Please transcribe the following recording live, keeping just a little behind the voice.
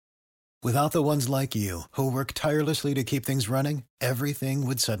Without the ones like you, who work tirelessly to keep things running, everything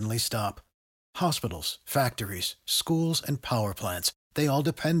would suddenly stop. Hospitals, factories, schools, and power plants, they all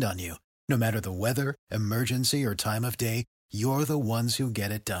depend on you. No matter the weather, emergency, or time of day, you're the ones who get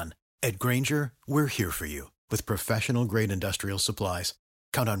it done. At Grainger, we're here for you with professional-grade industrial supplies.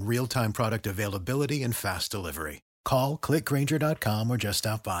 Count on real-time product availability and fast delivery. Call, click Grainger.com, or just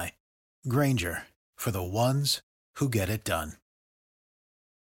stop by. Grainger, for the ones who get it done.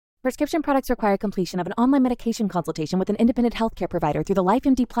 Prescription products require completion of an online medication consultation with an independent healthcare provider through the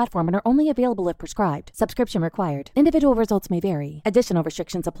LifeMD platform and are only available if prescribed. Subscription required. Individual results may vary. Additional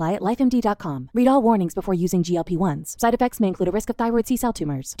restrictions apply at lifemd.com. Read all warnings before using GLP-1s. Side effects may include a risk of thyroid C-cell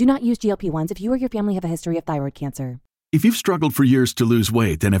tumors. Do not use GLP-1s if you or your family have a history of thyroid cancer. If you've struggled for years to lose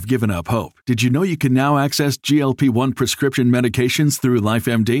weight and have given up hope, did you know you can now access GLP-1 prescription medications through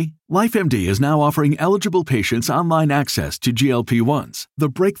LifeMD? LifeMD is now offering eligible patients online access to GLP-1s, the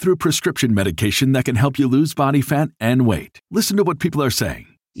breakthrough prescription medication that can help you lose body fat and weight. Listen to what people are saying.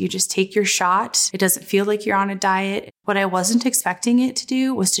 You just take your shot. It doesn't feel like you're on a diet. What I wasn't expecting it to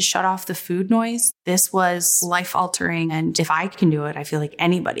do was to shut off the food noise. This was life-altering, and if I can do it, I feel like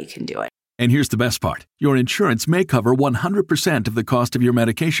anybody can do it. And here's the best part. Your insurance may cover 100% of the cost of your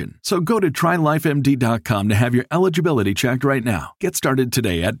medication. So go to TryLifeMD.com to have your eligibility checked right now. Get started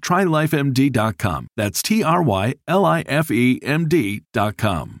today at TryLifeMD.com. That's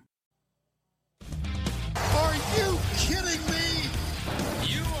TryLifeMD.com. Are you kidding me?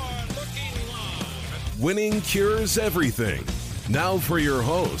 You are looking live. Winning cures everything. Now for your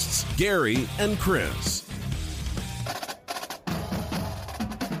hosts, Gary and Chris.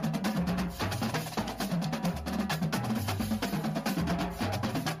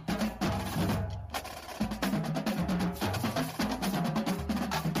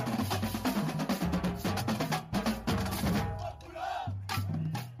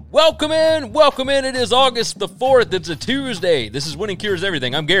 Welcome in. It is August the 4th. It's a Tuesday. This is Winning Cures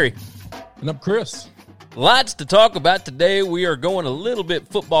Everything. I'm Gary. And I'm Chris. Lots to talk about today. We are going a little bit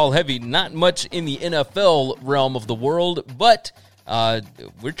football heavy, not much in the NFL realm of the world, but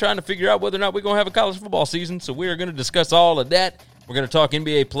we're trying to figure out whether or not we're going to have a college football season, so we are going to discuss all of that. We're going to talk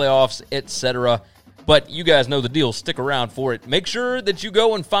NBA playoffs, etc. But you guys know the deal. Stick around for it. Make sure that you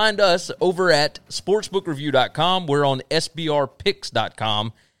go and find us over at sportsbookreview.com. We're on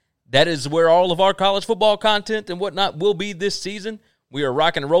sbrpicks.com. That is where all of our college football content and whatnot will be this season. We are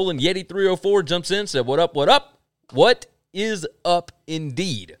rocking and rolling. Yeti304 jumps in, said, what up, what up? What is up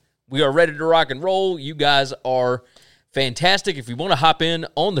indeed? We are ready to rock and roll. You guys are fantastic. If you want to hop in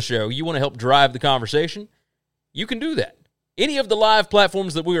on the show, you want to help drive the conversation, you can do that. Any of the live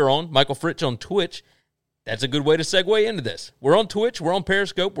platforms that we are on, Michael Fritch on Twitch, that's a good way to segue into this. We're on Twitch, we're on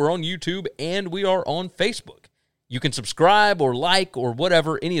Periscope, we're on YouTube, and we are on Facebook. You can subscribe or like or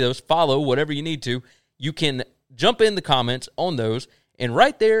whatever, any of those, follow, whatever you need to. You can jump in the comments on those, and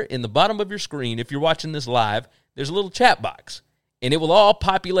right there in the bottom of your screen, if you're watching this live, there's a little chat box, and it will all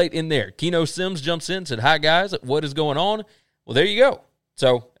populate in there. Keno Sims jumps in, said, hi, guys, what is going on? Well, there you go.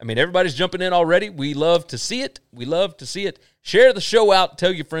 So, everybody's jumping in already. We love to see it. Share the show out.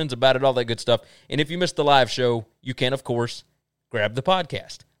 Tell your friends about it, all that good stuff. And if you missed the live show, you can, of course, grab the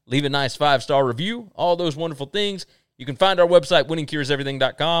podcast. Leave a nice 5-star review, all those wonderful things. You can find our website,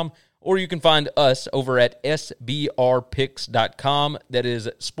 winningcureseverything.com, or you can find us over at sbrpicks.com. That is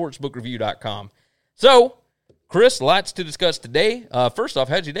sportsbookreview.com. So, Chris, lots to discuss today. First off,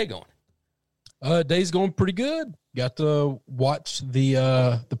 how's your day going? Day's going pretty good. Got to watch the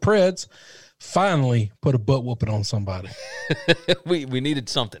Preds finally put a butt whooping on somebody. we needed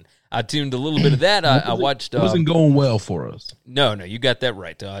something. I tuned a little bit of that. I watched. It wasn't going well for us. No, you got that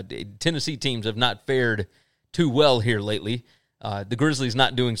right. Tennessee teams have not fared too well here lately. The Grizzlies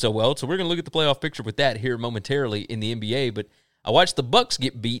not doing so well. So we're going to look at the playoff picture with that here momentarily in the NBA. But I watched the Bucks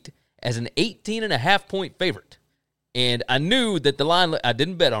get beat as an 18.5-point favorite. And I knew that the line, I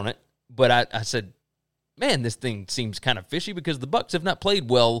didn't bet on it, but I said, man, this thing seems kind of fishy because the Bucks have not played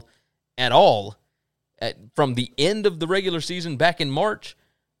well at all from the end of the regular season back in March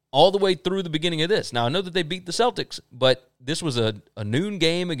all the way through the beginning of this. Now, I know that they beat the Celtics, but this was a noon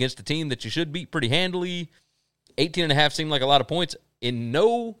game against a team that you should beat pretty handily. 18.5 seemed like a lot of points. In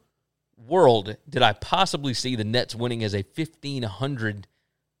no world did I possibly see the Nets winning as a 1,500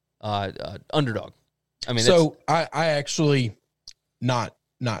 underdog. So I actually not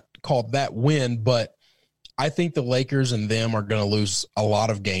called that win, but I think the Lakers and them are going to lose a lot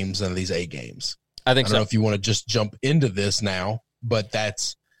of games in these 8 games. I think so. I don't know if you want to just jump into this now, but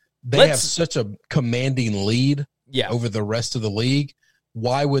they have such a commanding lead over the rest of the league.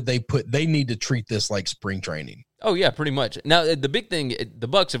 Why would they need to treat this like spring training? Oh yeah, pretty much. Now the big thing, the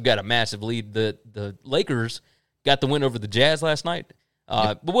Bucks have got a massive lead. The Lakers got the win over the Jazz last night.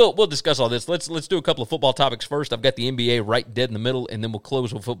 But we'll discuss all this. Let's do a couple of football topics first. I've got the NBA right dead in the middle, and then we'll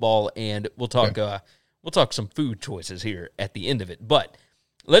close with football, and we'll talk some food choices here at the end of it. But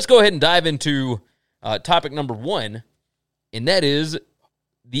let's go ahead and dive into topic number one, and that is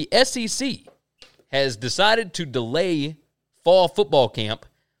the SEC has decided to delay fall football camp.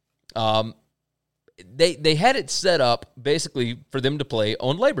 They had it set up basically for them to play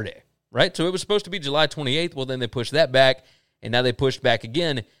on Labor Day, right? So it was supposed to be July 28th. Well, then they pushed that back, and now they pushed back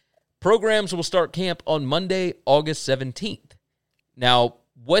again. Programs will start camp on Monday, August 17th. Now,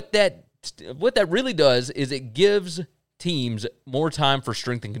 what that really does is it gives teams more time for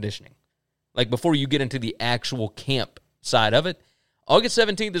strength and conditioning. Like before you get into the actual camp side of it, August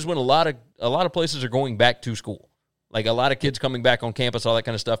 17th is when a lot of places are going back to school. Like a lot of kids coming back on campus, all that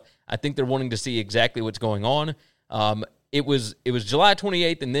kind of stuff. I think they're wanting to see exactly what's going on. It was July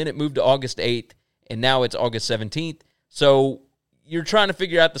 28th, and then it moved to August 8th, and now it's August 17th. So you're trying to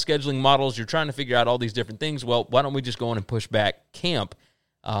figure out the scheduling models. You're trying to figure out all these different things. Well, why don't we just go on and push back camp?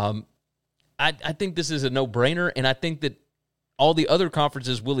 I think this is a no-brainer, and I think that all the other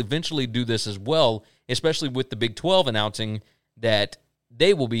conferences will eventually do this as well, especially with the Big 12 announcing that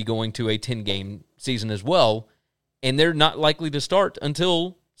they will be going to a 10-game season as well, and they're not likely to start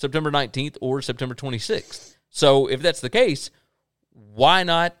until September 19th or September 26th. So if that's the case, why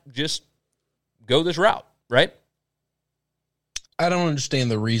not just go this route, right? I don't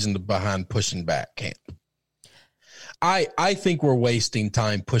understand the reason behind pushing back camp. I think we're wasting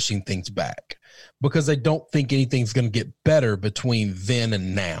time pushing things back because I don't think anything's going to get better between then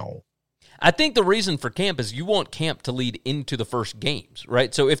and now. I think the reason for camp is you want camp to lead into the first games,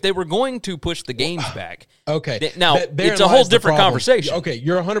 right? So if they were going to push the games back, okay, now it's a whole different conversation. Okay,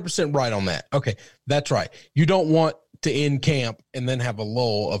 you're 100% right on that. Okay, that's right. You don't want to end camp and then have a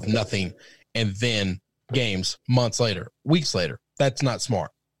lull of nothing and then games months later, weeks later. That's not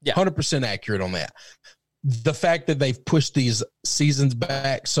smart. Yeah, 100% accurate on that. The fact that they've pushed these seasons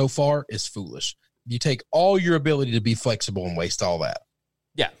back so far is foolish. You take all your ability to be flexible and waste all that.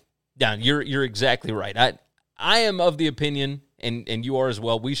 Yeah, you're exactly right. I am of the opinion, and you are as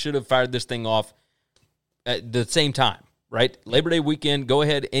well, we should have fired this thing off at the same time, right? Labor Day weekend, go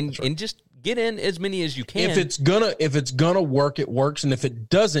ahead and just get in as many as you can. If it's gonna work, it works, and if it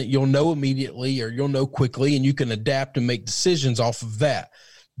doesn't, you'll know immediately or you'll know quickly, and you can adapt and make decisions off of that.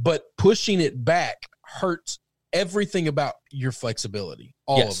 But pushing it back hurts everything about your flexibility,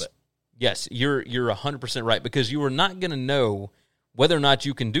 all of it. Yes, you're 100% right, because you are not going to know whether or not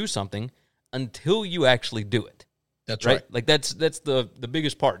you can do something until you actually do it. That's right. Like that's the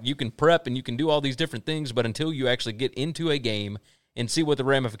biggest part. You can prep and you can do all these different things, but until you actually get into a game and see what the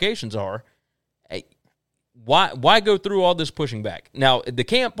ramifications are, why go through all this pushing back? Now, the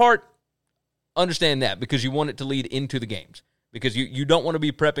camp part, understand that, because you want it to lead into the games. Because you don't want to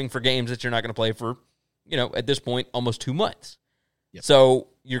be prepping for games that you're not going to play for, at this point, almost 2 months. Yep. So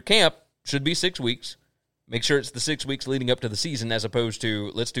your camp should be 6 weeks. Make sure it's the 6 weeks leading up to the season, as opposed to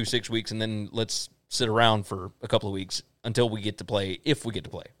let's do 6 weeks and then let's sit around for a couple of weeks until we get to play, if we get to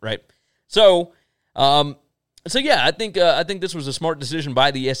play, right? So yeah, I think this was a smart decision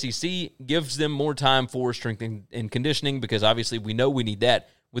by the SEC. Gives them more time for strength and conditioning, because obviously we know we need that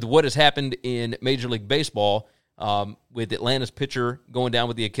with what has happened in Major League Baseball, with Atlanta's pitcher going down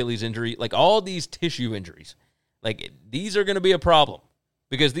with the Achilles injury. Like, all these tissue injuries, like, these are going to be a problem.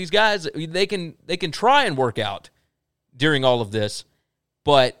 Because these guys, they can try and work out during all of this,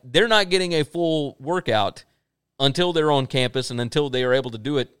 but they're not getting a full workout until they're on campus and until they are able to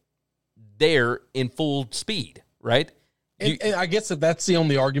do it there in full speed, right? And I guess that's the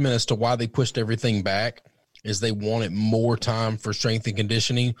only argument as to why they pushed everything back, is they wanted more time for strength and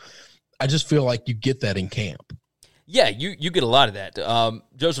conditioning. I just feel like you get that in camp. Yeah, you get a lot of that.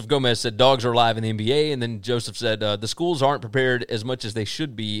 Joseph Gomez said dogs are alive in the NBA, and then Joseph said the schools aren't prepared as much as they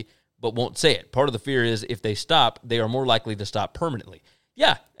should be, but won't say it. Part of the fear is if they stop, they are more likely to stop permanently.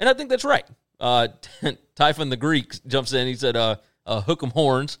 Yeah, and I think that's right. Typhon the Greek jumps in. He said, hook 'em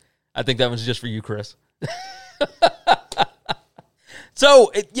horns. I think that one's just for you, Chris. So,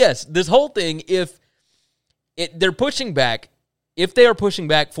 yes, this whole thing, they're pushing back, if they are pushing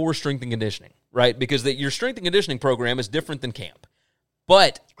back for strength and conditioning, right? Because your strength and conditioning program is different than camp.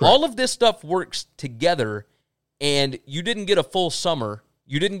 But all of this stuff works together, and you didn't get a full summer.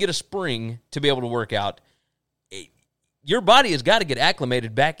 You didn't get a spring to be able to work out. Your body has got to get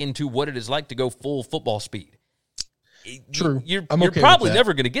acclimated back into what it is like to go full football speed. True. You're probably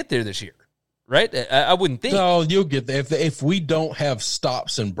never going to get there this year, right? I wouldn't think. No, you'll get there. If we don't have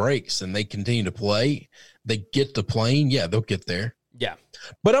stops and breaks and they continue to play, they get to playing, yeah, they'll get there. Yeah.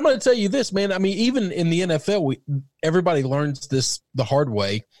 But I'm going to tell you this, man. I mean, even in the NFL, everybody learns this the hard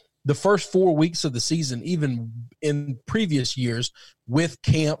way. The first 4 weeks of the season, even in previous years, with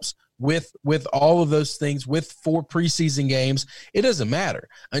camps, with all of those things, with 4 preseason games, it doesn't matter.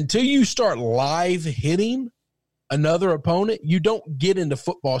 Until you start live hitting another opponent, you don't get into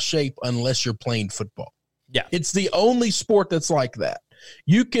football shape unless you're playing football. Yeah. It's the only sport that's like that.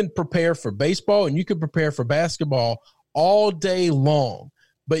 You can prepare for baseball and you can prepare for basketball all day long,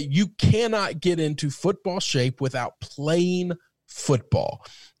 but you cannot get into football shape without playing football.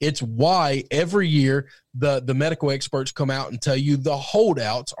 It's why every year the medical experts come out and tell you the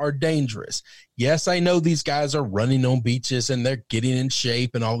holdouts are dangerous. Yes, I know these guys are running on beaches and they're getting in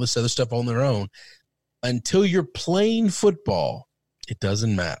shape and all this other stuff on their own. Until you're playing football, it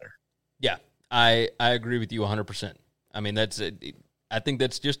doesn't matter. Yeah, I agree with you 100%. I mean, I think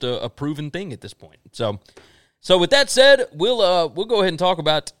that's just a proven thing at this point. So with that said, we'll go ahead and talk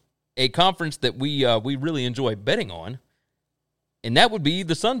about a conference that we really enjoy betting on, and that would be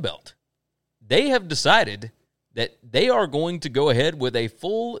the Sun Belt. They have decided that they are going to go ahead with a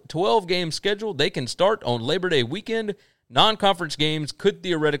full 12-game schedule. They can start on Labor Day weekend. Non-conference games could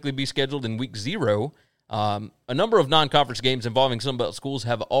theoretically be scheduled in week 0. A number of non-conference games involving Sun Belt schools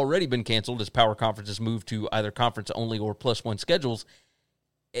have already been canceled as power conferences move to either conference-only or +1 schedules.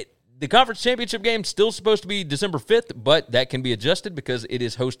 The conference championship game is still supposed to be December 5th, but that can be adjusted because it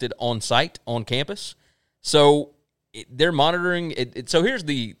is hosted on-site, on campus. So they're monitoring it. So here's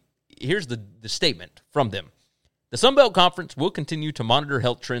the statement from them. The Sun Belt Conference will continue to monitor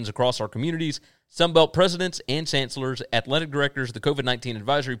health trends across our communities. Sun Belt presidents and chancellors, athletic directors, the COVID-19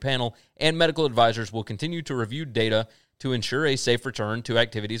 advisory panel, and medical advisors will continue to review data to ensure a safe return to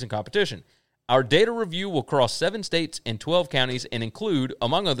activities and competition. Our data review will cross 7 states and 12 counties and include,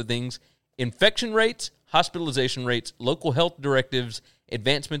 among other things, infection rates, hospitalization rates, local health directives,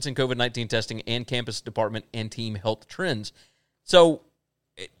 advancements in COVID-19 testing, and campus department and team health trends. So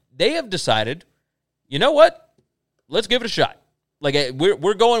they have decided, you know what? Let's give it a shot. Like,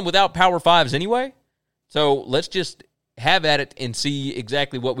 we're going without Power 5s anyway, so let's just have at it and see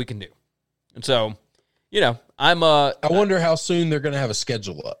exactly what we can do. And so, you know, I wonder how soon they're going to have a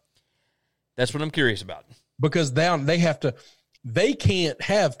schedule up. That's what I'm curious about. Because they can't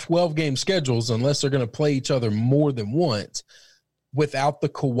have 12-game schedules unless they're going to play each other more than once without the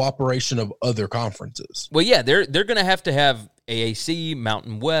cooperation of other conferences. Well, yeah, they're going to have AAC,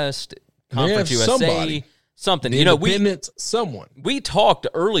 Mountain West, Conference USA, something. You know, we talked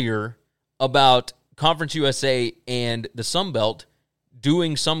earlier about Conference USA and the Sun Belt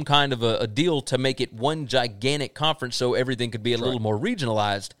doing some kind of a deal to make it one gigantic conference so everything could be a little more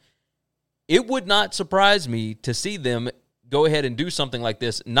regionalized. It would not surprise me to see them go ahead and do something like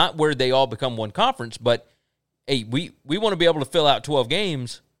this, not where they all become one conference, but, hey, we want to be able to fill out 12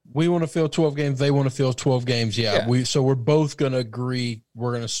 games. We want to fill 12 games. They want to fill 12 games. Yeah. So we're both going to agree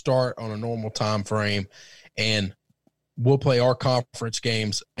we're going to start on a normal time frame, and we'll play our conference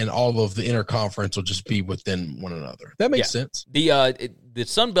games, and all of the interconference will just be within one another. That makes sense. The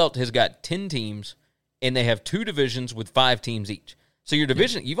Sun Belt has got 10 teams, and they have 2 divisions with 5 teams each. So your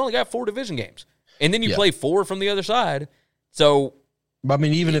division, you've only got 4 division games. And then you play 4 from the other side. So, I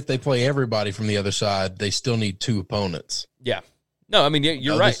mean, even if they play everybody from the other side, they still need 2 opponents. Yeah. No, I mean,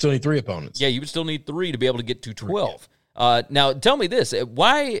 you're right. They still need 3 opponents. Yeah, you would still need 3 to be able to get to 12. Now, tell me this.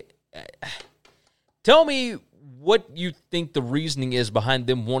 Tell me what you think the reasoning is behind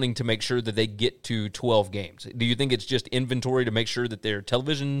them wanting to make sure that they get to 12 games. Do you think it's just inventory to make sure that their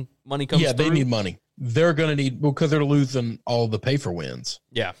television money comes through? Yeah, they need money. They're going to need, because they're losing all the pay-for-wins.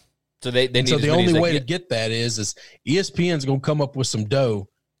 Yeah. So they need. So the only way to get that is ESPN's going to come up with some dough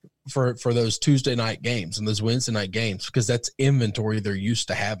for those Tuesday night games and those Wednesday night games, because that's inventory they're used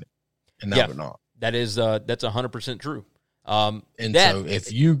to having, and now they're not. That is that's 100% true. So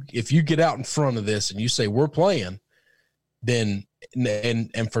if you get out in front of this and you say we're playing, then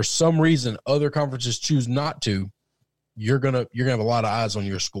and for some reason other conferences choose not to, you're gonna have a lot of eyes on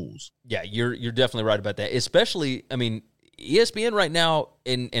your schools. Yeah, you're definitely right about that. Especially, I mean, ESPN right now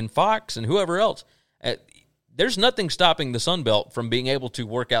and Fox and whoever else, there's nothing stopping the Sun Belt from being able to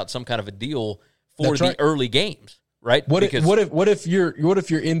work out some kind of a deal for the early games, right? What if you're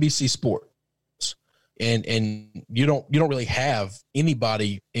NBC Sports and you don't really have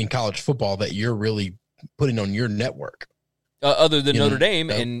anybody in college football that you're really putting on your network? Other than Notre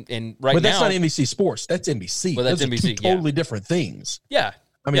Dame, and right now, but that's not NBC Sports. That's NBC. Well, that's those NBC. Are 2 totally different things. Yeah,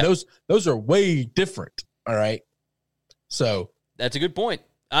 I mean those are way different. All right, so that's a good point.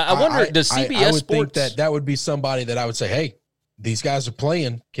 I wonder, does CBS I would Sports think that would be somebody that I would say, hey, these guys are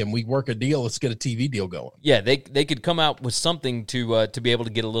playing. Can we work a deal? Let's get a TV deal going. Yeah, they could come out with something to be able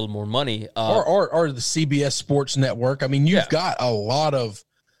to get a little more money. Or the CBS Sports Network. I mean, you've got a lot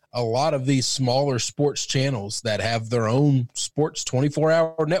of these smaller sports channels that have their own sports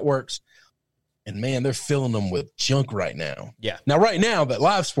 24-hour networks. And, man, they're filling them with junk right now. Yeah. Now, right now, that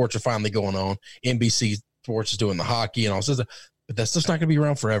live sports are finally going on. NBC Sports is doing the hockey and all this. But that's just not going to be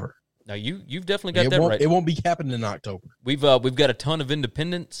around forever. No, you've definitely got that right. It won't be happening in October. We've got a ton of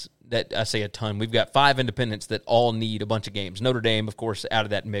independents that I say a ton. We've got 5 independents that all need a bunch of games. Notre Dame, of course, out of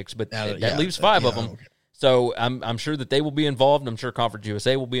that mix, but that leaves 5 of them. Okay. So I'm sure that they will be involved. I'm sure Conference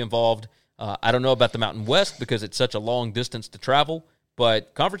USA will be involved. I don't know about the Mountain West because it's such a long distance to travel,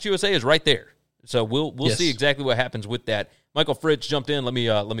 but Conference USA is right there. So we'll see exactly what happens with that. Michael Fritz jumped in. Let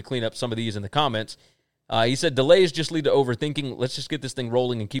me clean up some of these in the comments. He said, delays just lead to overthinking. Let's just get this thing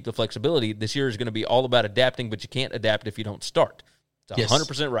rolling and keep the flexibility. This year is going to be all about adapting, but you can't adapt if you don't start. It's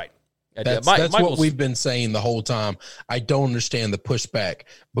 100% right. That's what we've been saying the whole time. I don't understand the pushback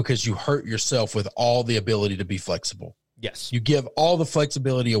because you hurt yourself with all the ability to be flexible. Yes. You give all the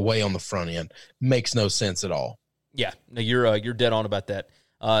flexibility away on the front end. Makes no sense at all. Yeah, no, you're dead on about that.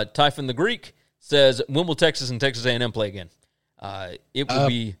 Typhon the Greek says, when will Texas and Texas A&M play again? It will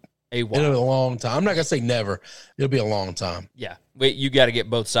be a while. It'll be a long time. I'm not going to say never. It'll be a long time. Yeah. Wait, you got to get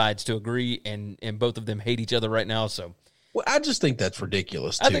both sides to agree, and both of them hate each other right now. So, well, I just think that's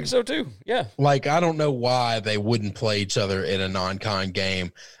ridiculous, too. I think so, too. Yeah. Like, I don't know why they wouldn't play each other in a non-con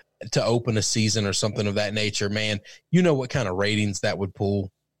game to open a season or something of that nature. Man, you know what kind of ratings that would pull?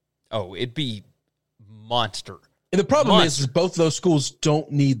 Oh, it'd be monster. And the problem is both of those schools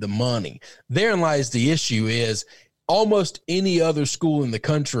don't need the money. Therein lies the issue is almost any other school in the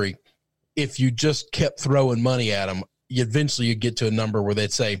country, if you just kept throwing money at them, eventually you'd get to a number where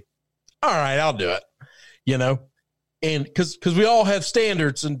they'd say, all right, I'll do it, you know? And because we all have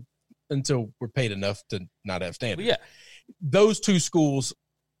standards until we're paid enough to not have standards. Well, yeah. Those two schools,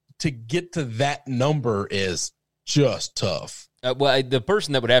 to get to that number is just tough. Well, the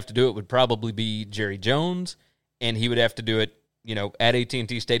person that would have to do it would probably be Jerry Jones, and he would have to do it, at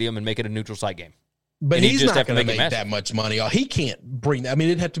AT&T Stadium and make it a neutral site game. But he's not going to make that much money. He can't bring that. I mean,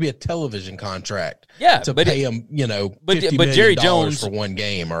 it'd have to be a television contract to pay him, $50 million Jerry Jones for one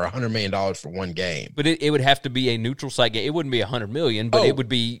game or $100 million for one game. But it would have to be a neutral site game. It wouldn't be $100 million, but it would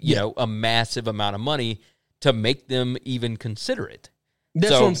be, a massive amount of money to make them even consider it.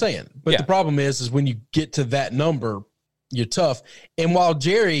 That's what I'm saying. But the problem is when you get to that number, you're tough. And while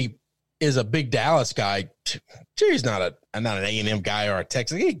Jerry is a big Dallas guy, Jerry's not an A&M guy or a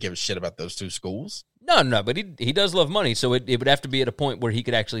Texas. He didn't give a shit about those two schools. No, but he does love money, so it would have to be at a point where he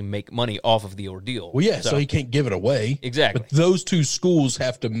could actually make money off of the ordeal. Well, yeah, so he can't give it away. Exactly. But those two schools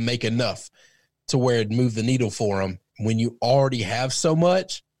have to make enough to where it'd move the needle for them. When you already have so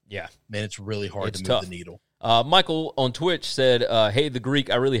much, man, it's really hard to move the needle. Michael on Twitch said, hey, the Greek,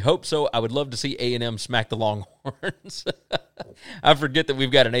 I really hope so. I would love to see A&M smack the Longhorns. I forget that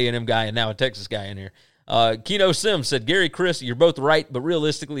we've got an A&M guy and now a Texas guy in here. Keno Sims said, Gary, Chris, you're both right, but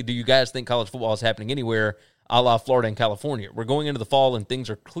realistically, do you guys think college football is happening anywhere a la Florida and California? We're going into the fall, and things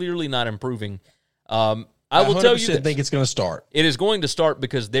are clearly not improving. I will tell you that I think it's going to start. It is going to start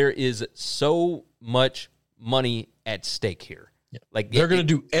because there is so much money at stake here. Yeah. Like they're going to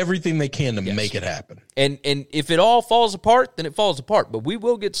do everything they can to make it happen. And if it all falls apart, then it falls apart. But we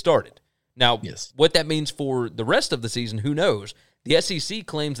will get started. Now, what that means for the rest of the season, who knows? The SEC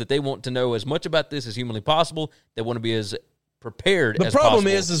claims that they want to know as much about this as humanly possible. They want to be as prepared as possible. The problem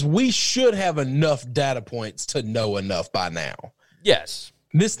is we should have enough data points to know enough by now. Yes.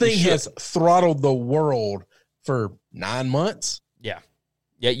 This thing has throttled the world for 9 months. Yeah.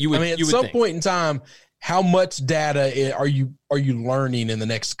 Yeah, you would. I mean, at some point in time, how much data are you learning in the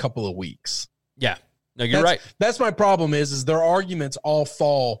next couple of weeks? Yeah. No, you're right. That's my problem is their arguments all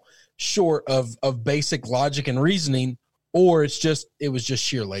fall short of basic logic and reasoning, or it was just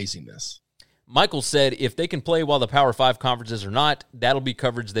sheer laziness. Michael said if they can play while the Power 5 conferences are not, that'll be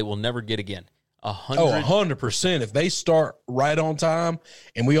coverage they will never get again. 100%. If they start right on time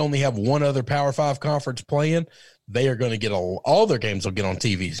and we only have one other Power 5 conference playing, they are going to get all their games will get on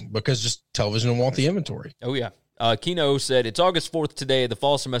TV because just television will want the inventory. Oh, yeah. Keno said, it's August 4th today. The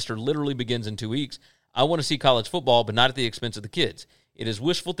fall semester literally begins in 2 weeks. I want to see college football, but not at the expense of the kids. It is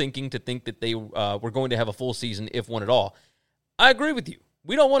wishful thinking to think that they were going to have a full season, if one at all. I agree with you.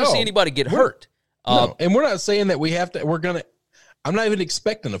 We don't want to see anybody get hurt. No, and we're not saying that we have to. I'm not even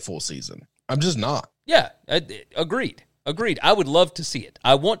expecting a full season. I'm just not. Yeah, agreed. I would love to see it.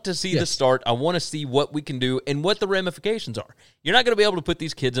 I want to see the start. I want to see what we can do and what the ramifications are. You're not going to be able to put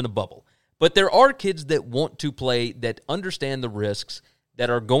these kids in a bubble. But there are kids that want to play, that understand the risks,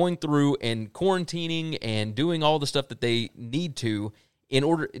 that are going through and quarantining and doing all the stuff that they need to in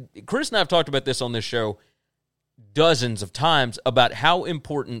order. Chris and I have talked about this on this show dozens of times about how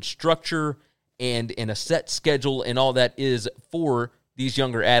important structure and a set schedule and all that is for these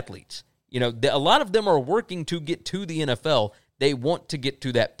younger athletes. You know, a lot of them are working to get to the NFL. They want to get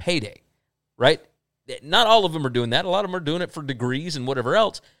to that payday, right? Not all of them are doing that. A lot of them are doing it for degrees and whatever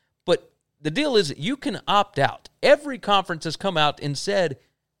else. But the deal is you can opt out. Every conference has come out and said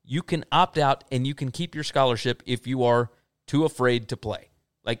you can opt out and you can keep your scholarship if you are too afraid to play.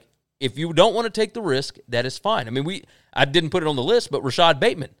 Like, if you don't want to take the risk, that is fine. I mean, I didn't put it on the list, but Rashad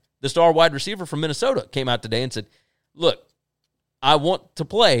Bateman, the star wide receiver from Minnesota, came out today and said, look, I want to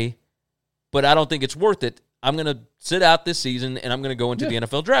play, but I don't think it's worth it. I'm going to sit out this season, and I'm going to go into the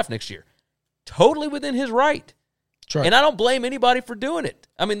NFL draft next year. Totally within his right. Right. And I don't blame anybody for doing it.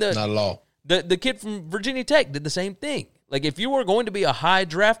 I mean, not at all. The kid from Virginia Tech did the same thing. Like, if you were going to be a high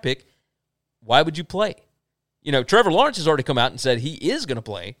draft pick, why would you play? You know, Trevor Lawrence has already come out and said he is going to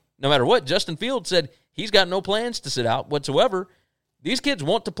play no matter what. Justin Fields said he's got no plans to sit out whatsoever. These kids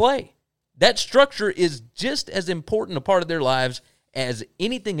want to play. That structure is just as important a part of their lives as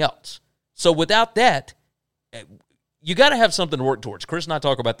anything else. So without that, you got to have something to work towards. Chris and I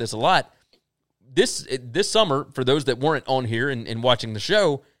talk about this a lot. This summer, for those that weren't on here and watching the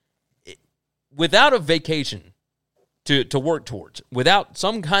show, without a vacation to work towards, without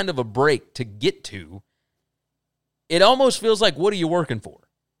some kind of a break to get to, it almost feels like, what are you working for?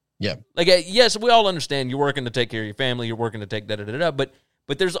 Yeah. Like, yes, we all understand you're working to take care of your family, you're working to take da-da-da-da, but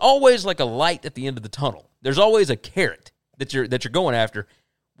there's always like a light at the end of the tunnel. There's always a carrot that you're going after.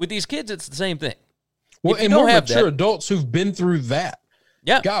 With these kids, it's the same thing. Well, and more mature adults who've been through that.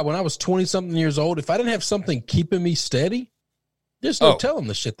 Yeah. God, when I was 20-something years old, if I didn't have something keeping me steady, there's no telling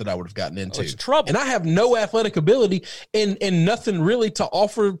the shit that I would have gotten into. It's trouble. And I have no athletic ability and nothing really to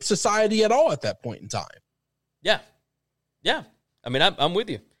offer society at all at that point in time. Yeah. Yeah. I mean, I'm with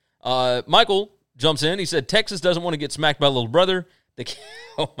you. Michael jumps in. He said, Texas doesn't want to get smacked by little brother.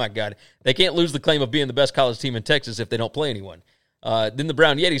 Oh, my God. They can't lose the claim of being the best college team in Texas if they don't play anyone. Then the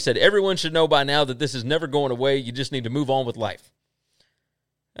Brown Yeti said, everyone should know by now that this is never going away. You just need to move on with life.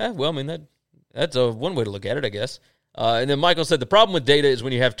 Well, I mean, that's one way to look at it, I guess. And then Michael said, the problem with data is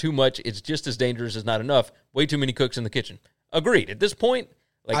when you have too much, it's just as dangerous as not enough. Way too many cooks in the kitchen. Agreed. At this point,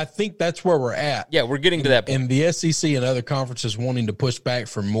 I think that's where we're at. Yeah, we're getting to that point. And the SEC and other conferences wanting to push back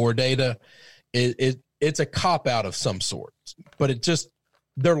for more data, it's a cop-out of some sort. But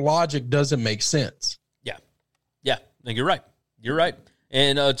their logic doesn't make sense. Yeah. Yeah, I think you're right. You're right.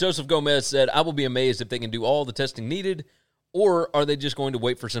 And Joseph Gomez said, I will be amazed if they can do all the testing needed, or are they just going to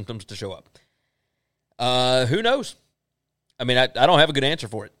wait for symptoms to show up? Who knows? I mean, I don't have a good answer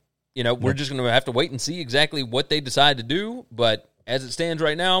for it. You know, we're just going to have to wait and see exactly what they decide to do. But as it stands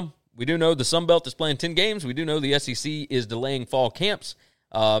right now, we do know the Sun Belt is playing 10 games. We do know the SEC is delaying fall camps.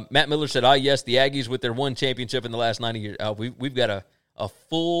 Matt Miller said, yes, the Aggies with their one championship in the last 90 years. We've got a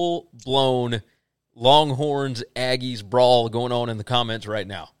full-blown Longhorns, Aggies brawl going on in the comments right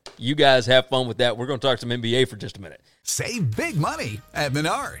now. You guys have fun with that. We're going to talk some NBA for just a minute. Save big money at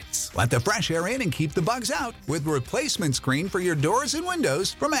Menards. Let the fresh air in and keep the bugs out with replacement screen for your doors and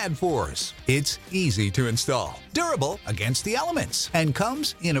windows from AdForce. It's easy to install, durable against the elements, and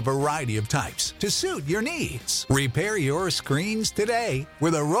comes in a variety of types to suit your needs. Repair your screens today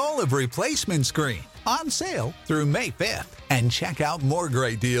with a roll of replacement screen. On sale through May 5th. And check out more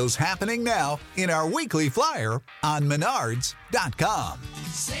great deals happening now in our weekly flyer on Menards.com.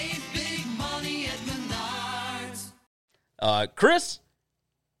 Save big money at Menards. Chris,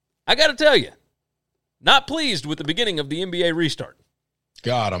 I got to tell you, not pleased with the beginning of the NBA restart.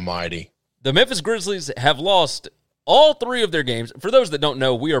 God almighty. The Memphis Grizzlies have lost all 3 of their games. For those that don't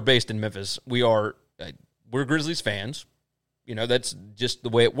know, we are based in Memphis. We're Grizzlies fans. You know, that's just the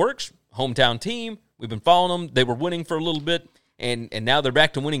way it works. Hometown team. We've been following them. They were winning for a little bit, and now they're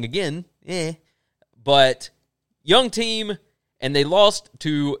back to winning again. But young team, and they lost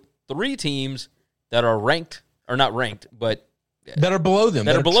to 3 teams that are ranked, or not ranked, but that are below them.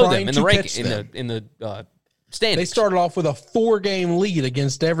 That are below them in the ranking, in the standings. They started off with a 4-game lead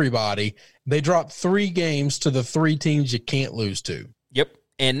against everybody. They dropped 3 games to the 3 teams you can't lose to. Yep,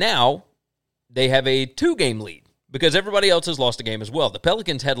 and now they have a 2-game lead. Because everybody else has lost a game as well. The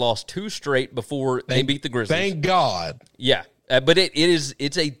Pelicans had lost 2 straight before they beat the Grizzlies. Thank God. Yeah, but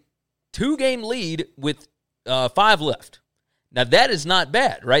it's a 2-game lead with 5 left. Now, that is not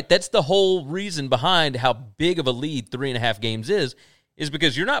bad, right? That's the whole reason behind how big of a lead 3.5 games is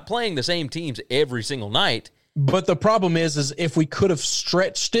because you're not playing the same teams every single night. But the problem is if we could have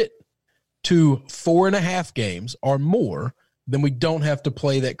stretched it to 4.5 games or more, then we don't have to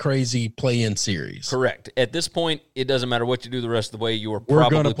play that crazy play-in series. Correct. At this point, it doesn't matter what you do the rest of the way. You are We're probably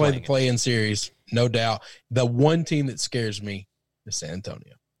going to play the playing it. play-in series, no doubt. The one team that scares me is San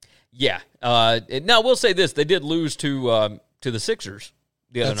Antonio. Yeah. Now, we'll say this. They did lose to the Sixers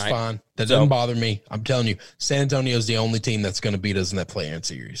the other That's night. fine. That So- doesn't bother me. I'm telling you, San Antonio is the only team that's going to beat us in that play-in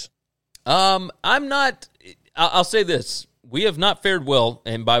series. I'm not – I'll say this. We have not fared well,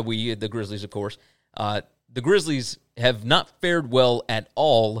 and by we, the Grizzlies, of course. The Grizzlies have not fared well at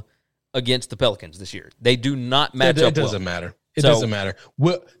all against the Pelicans this year. They do not match up It doesn't well. matter. It So- doesn't matter.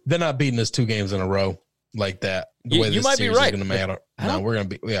 They're not beating us 2 games in a row like that. The way You this might be series right, is going to matter. I No, don't- we're going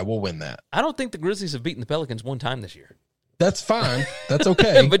to be – we'll win that. I don't think the Grizzlies have beaten the Pelicans one time this year. That's fine. That's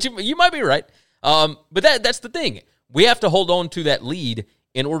okay. But you might be right. But that's the thing. We have to hold on to that lead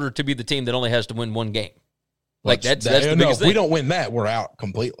in order to be the team that only has to win one game. Like that's the no, biggest if thing. we don't win that, we're out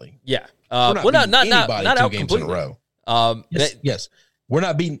completely. Yeah. We're not Well, beating not anybody not 2 out games completely. in a row. That- Yes, we're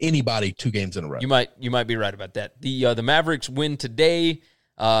not beating anybody 2 games in a row. You might be right about that. The Mavericks win today.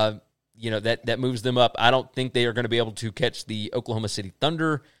 That moves them up. I don't think they are going to be able to catch the Oklahoma City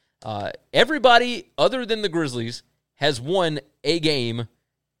Thunder. Everybody other than the Grizzlies has won a game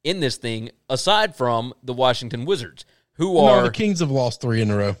in this thing, aside from the Washington Wizards, who are. the Kings have lost 3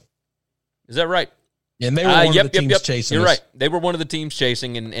 in a row, Is that right? and they were one of the teams chasing. You're us. right. They were one of the teams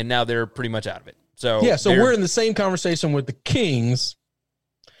chasing, and now they're pretty much out of it. So Yeah, so they're- we're in the same conversation with the Kings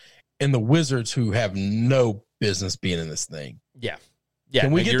and the Wizards, who have no business being in this thing. yeah.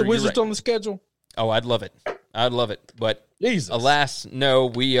 Can we no, get you're the Wizards right. on the schedule? Oh, I'd love it. But Jesus. alas, no.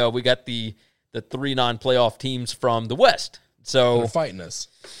 We got the 3 non-playoff teams from the West. So They're fighting us.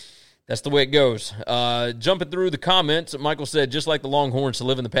 that's the way it goes. Jumping through the comments, Michael said, just like the Longhorns to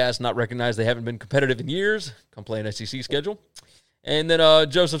live in the past, not recognize they haven't been competitive in years. Come play an SEC schedule. And then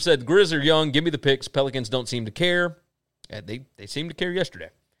Joseph said, Grizz are young. Give me the picks. Pelicans don't seem to care. They seemed to care yesterday.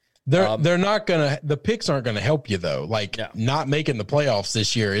 They're not gonna. The picks aren't gonna help you though. Like No. not making the playoffs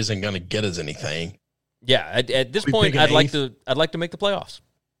this year isn't gonna get us anything. Yeah, at this We point, pick an eighth. I'd like to make the playoffs.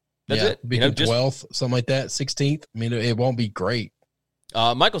 That's it. Being Just 12th, something like that, 16th. I mean, it won't be great.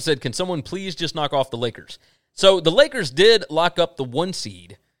 Michael said, can someone please just knock off the Lakers? So the Lakers did lock up the 1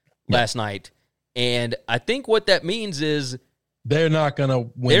 seed last night, and I think what that means is They're not gonna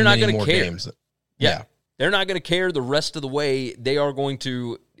win. They're not many gonna more care. games. Yeah. They're not going to care the rest of the way. They are going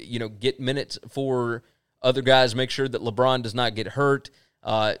to, get minutes for other guys, make sure that LeBron does not get hurt,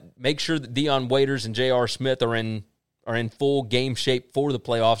 make sure that Deion Waiters and J.R. Smith are in full game shape for the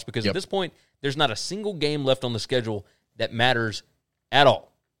playoffs, because at this point, there's not a single game left on the schedule that matters at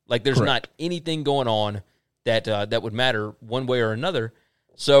all. Like, there's not anything going on that would matter one way or another.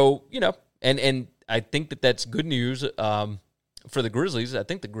 So, and I think that's good news for the Grizzlies. I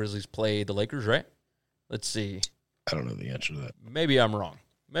think the Grizzlies play the Lakers, right? Let's see. I don't know the answer to that. Maybe I'm wrong.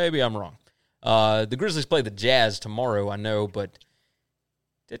 The Grizzlies play the Jazz tomorrow, I know, but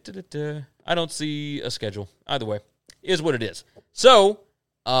I don't see a schedule. Either way, is what it is. So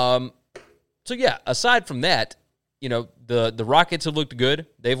yeah, aside from that, the Rockets have looked good.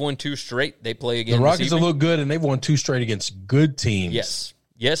 They've won 2 straight. They play again The this Rockets have evening. looked good, and they've won 2 straight against good teams.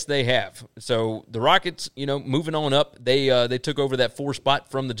 Yes, they have. So the Rockets, moving on up, they took over that 4 spot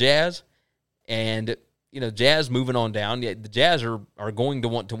from the Jazz, and Jazz moving on down. Yeah, the Jazz are going to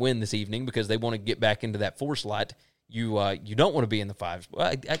want to win this evening because they want to get back into that 4 slot. You don't want to be in the 5.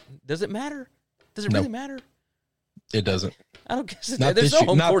 Well, does it matter? Does it really matter? It doesn't. I don't guess Not there's this no year.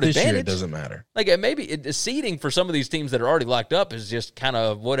 home Not court this year. advantage. It doesn't matter. Like maybe seeding for some of these teams that are already locked up is just kind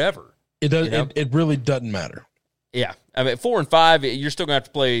of whatever. It does. You know? It really doesn't matter. Yeah, I mean 4 and 5, you're still gonna have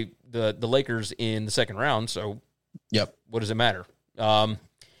to play the Lakers in the second round. So, Yep. what does it matter?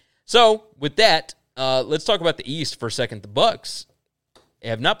 So with that, let's talk about the East for a second. The Bucks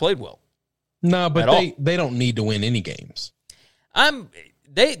have not played well. No, but At all. they don't need to win any games.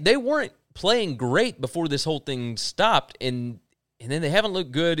 They weren't playing great before this whole thing stopped, and then they haven't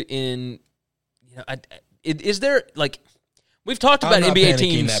looked good in. Is there like we've talked about I'm not NBA panicking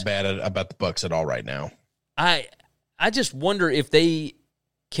teams that bad about the Bucks at all right now. I just wonder if they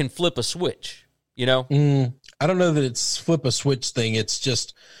can flip a switch, I don't know that it's flip a switch thing. It's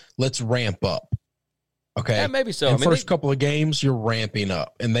just let's ramp up. Okay. Yeah, maybe so. In I mean, first couple of games, you're ramping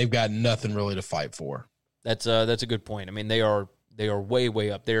up, and they've got nothing really to fight for. That's a good point. I mean, they are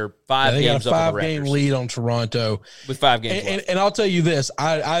way up. They're 5 They games got a up on the 5-game Raptors lead on Toronto. with 5 games left. And I'll tell you this,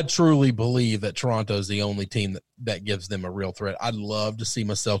 I truly believe that Toronto is the only team that gives them a real threat. I'd love to see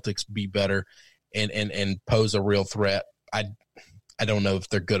my Celtics be better and pose a real threat. I don't know if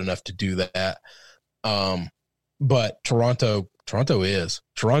they're good enough to do that. But Toronto Toronto is.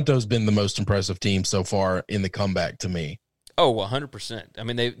 Toronto's been the most impressive team so far in the comeback to me. Oh, 100%. I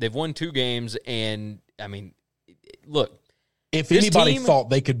mean, they've won 2 games, and, I mean, look. If anybody thought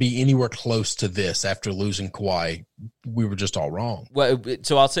they could be anywhere close to this after losing Kawhi, we were just all wrong. Well,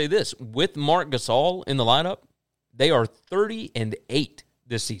 so I'll say this. With Marc Gasol in the lineup, they are 30-8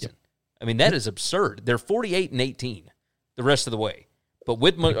 this season. I mean, that is absurd. They're 48-18 the rest of the way. But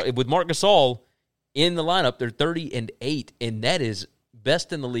with Marc Gasol in the lineup, they're 30-8, and that is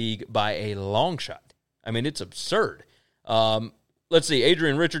best in the league by a long shot. I mean, it's absurd. Let's see.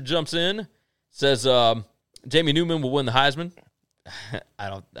 Adrian Richard jumps in, says Jamie Newman will win the Heisman.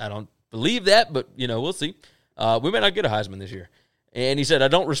 I don't believe that, but we'll see. We may not get a Heisman this year. And he said, I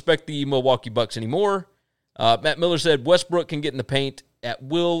don't respect the Milwaukee Bucks anymore. Matt Miller said Westbrook can get in the paint at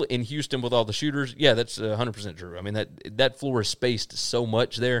will in Houston with all the shooters. Yeah, that's 100% true. I mean, that floor is spaced so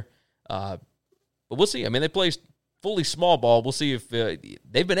much there. But we'll see. I mean, they play fully small ball. We'll see if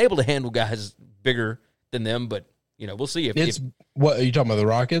they've been able to handle guys bigger than them, but we'll see if what are you talking about, the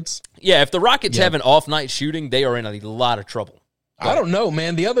Rockets? Yeah, if the Rockets have an off night shooting, they are in a lot of trouble. I don't know,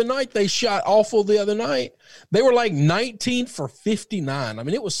 man. The other night they shot awful. The other night they were like 19 for 59. I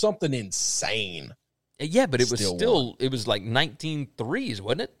mean, it was something insane. Yeah, but it was like 19 threes,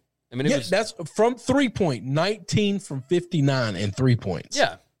 wasn't it? I mean, that's from 3-point, 19 from 59 and 3 points.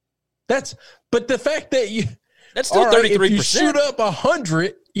 Yeah, but the fact that that's still 33%. If you shoot up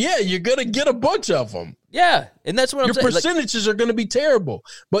 100, yeah, you're gonna get a bunch of them. Yeah, and that's what I'm saying. Your percentages are going to be terrible,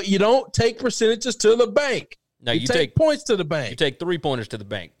 but you don't take percentages to the bank. No, you take points to the bank. You take 3-pointers to the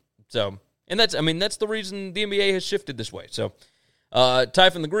bank. So, and that's the reason the NBA has shifted this way. So,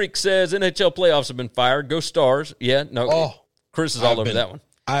 Typhon the Greek says NHL playoffs have been fired. Go Stars. Yeah, no. Oh, Chris is all over that one.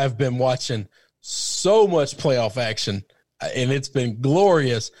 I have been watching so much playoff action, and it's been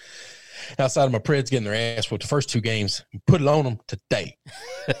glorious. Outside of my Preds getting their ass whooped the first 2 games, put it on them today.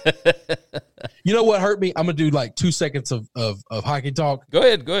 You know what hurt me? I'm gonna do like 2 seconds of hockey talk. Go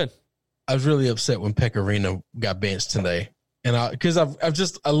ahead. I was really upset when Pecorino got benched today, and because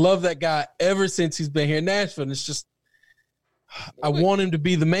I love that guy ever since he's been here in Nashville. And it's just I want him to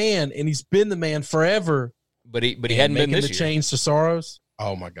be the man, and he's been the man forever. But he hadn't been this the year. Change to Soros.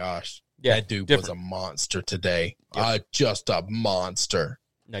 Oh my gosh, yeah, that dude was a monster today. Yep. Just a monster.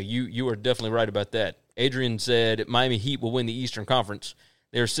 No, you are definitely right about that. Adrian said Miami Heat will win the Eastern Conference.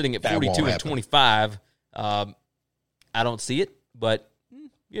 They're sitting at 42-25. I don't see it, but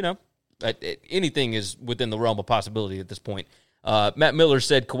anything is within the realm of possibility at this point. Matt Miller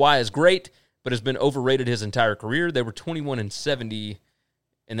said Kawhi is great, but has been overrated his entire career. They were 21-70,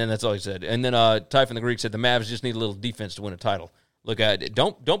 and then that's all he said. And then Typhon the Greek said the Mavs just need a little defense to win a title. Look,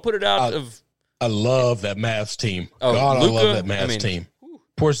 don't put it out of. I love that Mavs team. Oh, God, Luka, I love that Mavs team.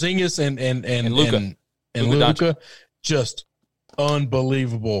 Porzingis and Luka, just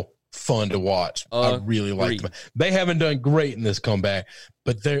unbelievable fun to watch. I really like them. They haven't done great in this comeback,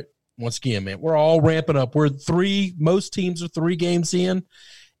 but they're once again, man, we're all ramping up. Most teams are 3 games in.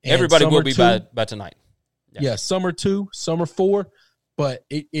 Everybody will be by tonight. Yeah, some are 2, some are 4, but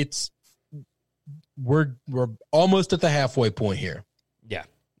we're almost at the halfway point here. Yeah.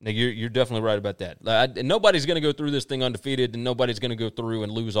 Now, you're definitely right about that. Nobody's going to go through this thing undefeated, and nobody's going to go through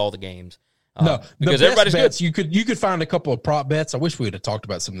and lose all the games. No, because the everybody's best bets, good. You could find a couple of prop bets. I wish we would have talked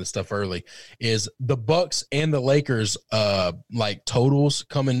about some of this stuff early. Is the Bucks and the Lakers like totals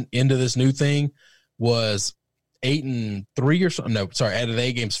coming into this new thing was 8-3 or something? No, sorry, out of the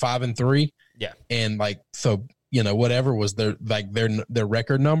 8 games, 5-3. Yeah, and whatever was their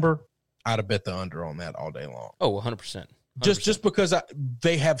record number. I'd have bet the under on that all day long. Oh, 100%. Just because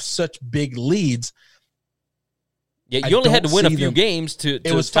they have such big leads. Yeah, you only had to win a few games to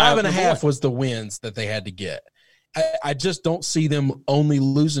it was 5.5 was the wins that they had to get. I just don't see them only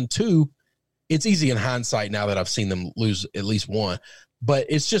losing 2. It's easy in hindsight now that I've seen them lose at least 1, but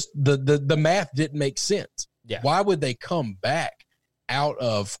it's just the math didn't make sense. Yeah. Why would they come back out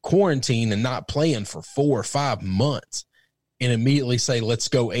of quarantine and not playing for 4 or 5 months and immediately say, let's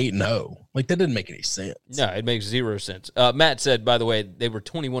go 8-0? Like, that didn't make any sense. No, it makes 0 sense. Matt said, by the way, they were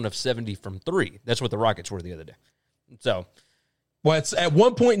 21 of 70 from 3. That's what the Rockets were the other day. So, well, it's at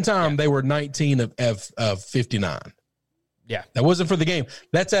one point in time, they were 19 of 59. Yeah. That wasn't for the game.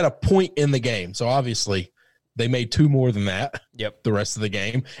 That's at a point in the game. So, obviously, they made 2 more than that. Yep. The rest of the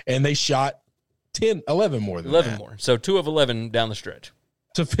game. And they shot 11 more than 11 that. more. So, 2 of 11 down the stretch.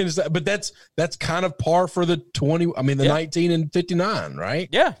 To finish that. But that's kind of par for the 19 and 59, right?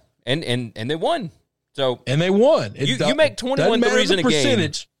 Yeah. And they won. So, and they won. You make 21 threes in a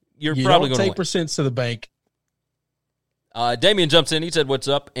game. You're probably going to take percents to the bank. Damian jumps in. He said, what's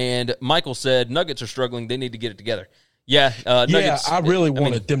up? And Michael said, Nuggets are struggling. They need to get it together. Yeah, Nuggets. I really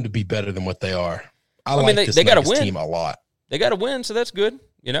wanted them to be better than what they are. I mean, like they this got to Nuggets win. team a lot. They got to win, so that's good.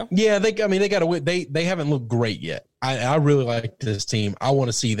 You know. Yeah, they got to win. They haven't looked great yet. I really like this team. I want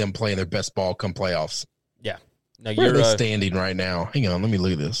to see them playing their best ball come playoffs. Yeah. Now Where are you're they standing right now? Hang on, let me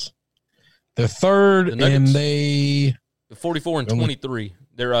look at this. They're third, The Nuggets. and they 44-23.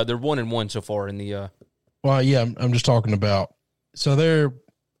 They're 1-1 so far in the. Well, yeah, I'm just talking about. So they're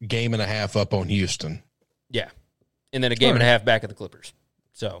game and a half up on Houston. Yeah, and then a game and a half back at the Clippers.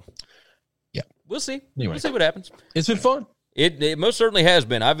 So, yeah, we'll see. Anyway. We'll see what happens. It's been fun. It most certainly has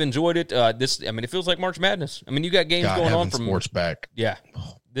been. I've enjoyed it. It feels like March Madness. I mean, you got games going on from sports back. Yeah,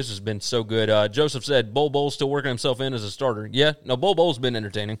 this has been so good. Joseph said Bol Bol's still working himself in as a starter. Yeah, no, Bol Bol's been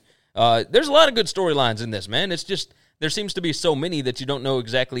entertaining. There's a lot of good storylines in this, man. It's just there seems to be so many that you don't know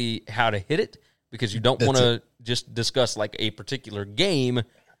exactly how to hit it because you don't want to just discuss like a particular game.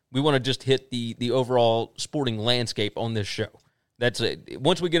 We want to just hit the overall sporting landscape on this show. That's it.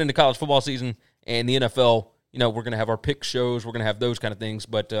 Once we get into college football season and the NFL, we're going to have our pick shows. We're going to have those kind of things.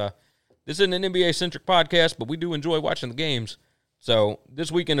 But this isn't an NBA-centric podcast, but we do enjoy watching the games. So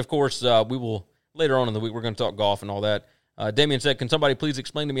this weekend, of course, we will, later on in the week, we're going to talk golf and all that. Damien said, can somebody please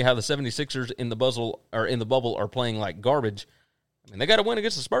explain to me how the 76ers in the bubble are playing like garbage? I mean, they got a win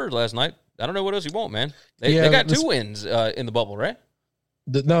against the Spurs last night. I don't know what else you want, man. They got 2 wins in the bubble, right?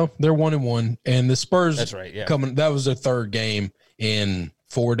 No, they're 1-1, and the Spurs. That's right. Yeah, that was their third game in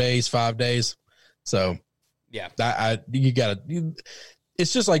 5 days. So yeah,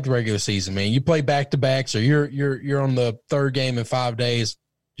 it's just like the regular season, man. You play back to backs, or you're on the third game in 5 days.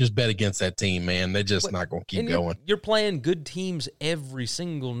 Just bet against that team, man. They're just not going to keep going. You're playing good teams every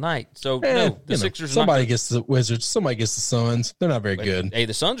single night. So no, the Sixers. Somebody gets the Wizards. Somebody gets the Suns. They're not very good. Hey,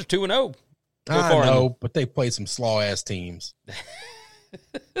 the Suns are 2-0. I know, but they played some slaw-ass teams.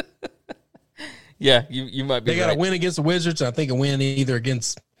 Yeah, you might be. They got a win against the Wizards. I think a win either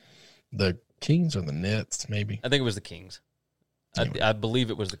against the Kings or the Nets, maybe. I think it was the Kings. Anyway. I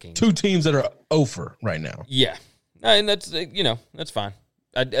believe it was the Kings. 2 teams that are over right now. Yeah, and that's that's fine.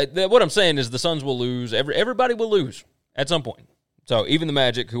 What I'm saying is the Suns will lose. Everybody will lose at some point. So even the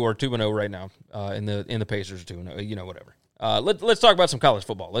Magic, who are 2-0 right now, in the Pacers are 2-0. Whatever. Let's talk about some college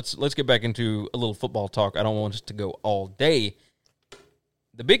football. Let's get back into a little football talk. I don't want us to go all day.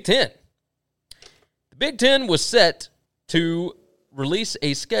 The Big Ten. The Big Ten was set to release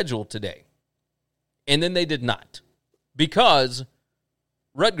a schedule today, and then they did not because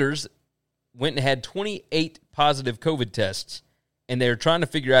Rutgers went and had 28 positive COVID tests, and they're trying to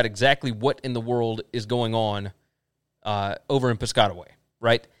figure out exactly what in the world is going on over in Piscataway,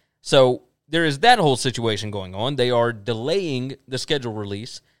 right? So there is that whole situation going on. They are delaying the schedule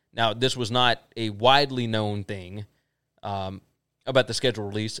release. Now, this was not a widely known thing about the schedule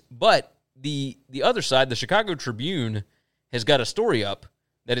release, but the other side, the Chicago Tribune, has got a story up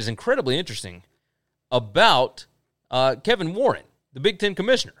that is incredibly interesting about Kevin Warren, the Big Ten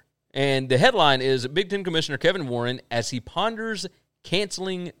commissioner. And the headline is Big Ten Commissioner Kevin Warren, as he ponders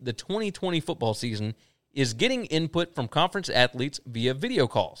canceling the 2020 football season, is getting input from conference athletes via video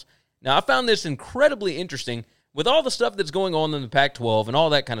calls. Now, I found this incredibly interesting. With all the stuff that's going on in the Pac-12 and all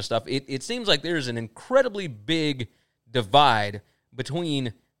that kind of stuff, it seems like there's an incredibly big divide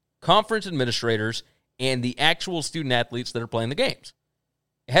between conference administrators and the actual student athletes that are playing the games.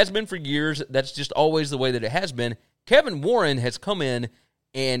 It has been for years. That's just always the way that it has been. Kevin Warren has come in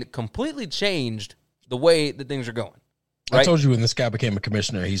and completely changed the way that things are going. Right? I told you when this guy became a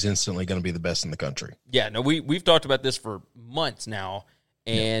commissioner, he's instantly going to be the best in the country. Yeah, no, we've talked about this for months now,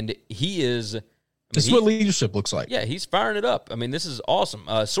 and he is... This is what leadership looks like. Yeah, he's firing it up. I mean, this is awesome.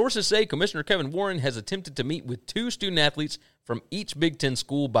 Sources say Commissioner Kevin Warren has attempted to meet with 2 student-athletes from each Big Ten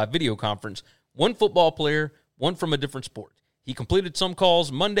school by video conference, 1 football player, 1 from a different sport. He completed some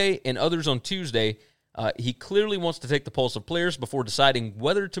calls Monday and others on Tuesday. He clearly wants to take the pulse of players before deciding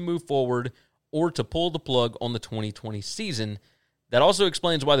whether to move forward or to pull the plug on the 2020 season. That also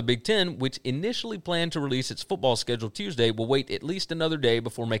explains why the Big Ten, which initially planned to release its football schedule Tuesday, will wait at least another day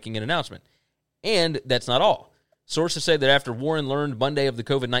before making an announcement. And that's not all. Sources say that after Warren learned Monday of the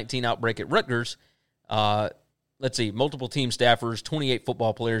COVID-19 outbreak at Rutgers, multiple team staffers, 28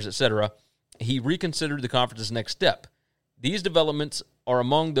 football players, etc., he reconsidered the conference's next step. These developments are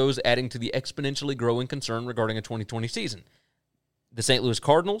among those adding to the exponentially growing concern regarding a 2020 season. The St. Louis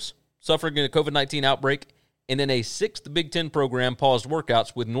Cardinals suffering a COVID-19 outbreak, and then a 6th Big Ten program paused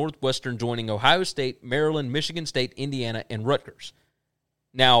workouts, with Northwestern joining Ohio State, Maryland, Michigan State, Indiana, and Rutgers.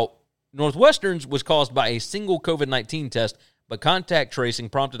 Now, Northwestern's was caused by a single COVID-19 test, but contact tracing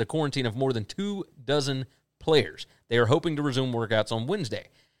prompted a quarantine of more than 24 players. They are hoping to resume workouts on Wednesday.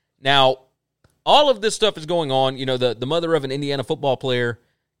 Now, all of this stuff is going on. You know, the mother of an Indiana football player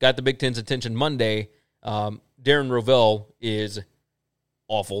got the Big Ten's attention Monday. Darren Rovell is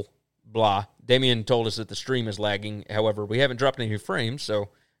awful, blah. Damian told us that the stream is lagging. However, we haven't dropped any frames, so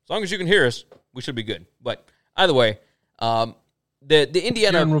as long as you can hear us, we should be good. But either way, the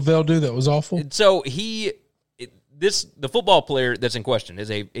Indiana... Darren Rovell do that was awful? So the football player that's in question is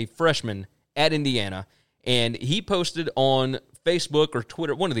a freshman at Indiana, and he posted on Facebook or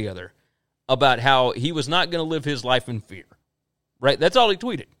Twitter, one or the other, about how he was not going to live his life in fear. Right? That's all he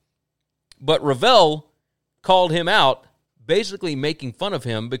tweeted. But Rovell called him out, basically making fun of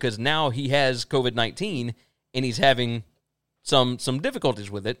him because now he has COVID-19 and he's having some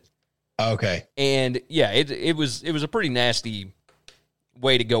difficulties with it. Okay. And yeah, it was a pretty nasty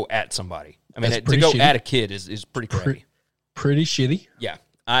way to go at somebody. I mean, That's to go shitty. at a kid is pretty crappy. Pretty shitty. Yeah,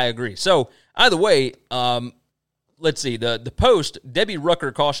 I agree. So either way, let's see. The Post, Debbie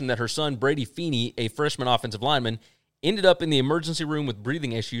Rucker cautioned that her son, Brady Feeney, a freshman offensive lineman, ended up in the emergency room with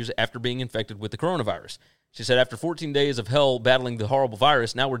breathing issues after being infected with the coronavirus. She said, after 14 days of hell battling the horrible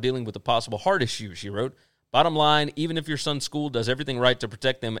virus, now we're dealing with a possible heart issue, she wrote. Bottom line, even if your son's school does everything right to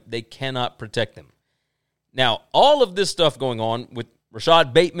protect them, they cannot protect them. Now, all of this stuff going on with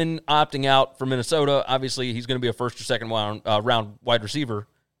Rashad Bateman opting out for Minnesota, obviously he's going to be a first or second round wide receiver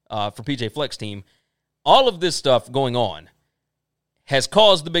for PJ Fleck's team. All of this stuff going on has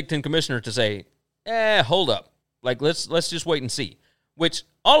caused the Big Ten commissioner to say, hold up. Like, let's just wait and see. Which,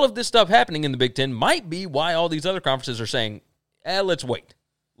 all of this stuff happening in the Big Ten might be why all these other conferences are saying, let's wait.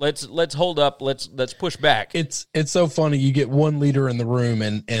 Let's hold up. Let's push back. It's so funny. You get one leader in the room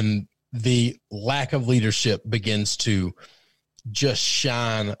and the lack of leadership begins to just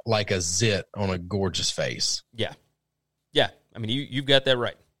shine like a zit on a gorgeous face. Yeah. Yeah. I mean, you've got that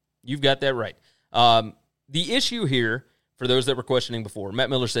right. You've got that right. The issue here, for those that were questioning before, Matt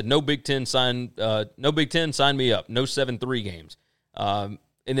Miller said, no Big Ten sign me up. No 7-3 games.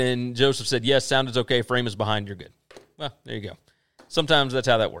 And then Joseph said, yes, sound is okay. Frame is behind. You're good. Well, there you go. Sometimes that's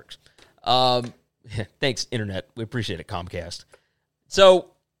how that works. Thanks, Internet. We appreciate it, Comcast.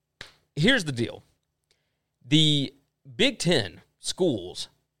 So here's the deal. The Big Ten schools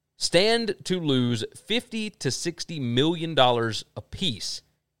stand to lose $50 to $60 million apiece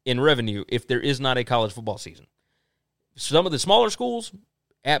in revenue if there is not a college football season. Some of the smaller schools,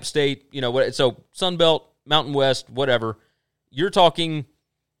 App State, so Sun Belt, Mountain West, whatever, you're talking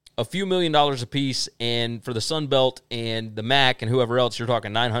a few $1 million apiece, and for the Sun Belt and the MAC and whoever else, you're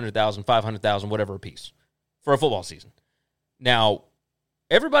talking $900,000, $500,000, whatever apiece for a football season. Now,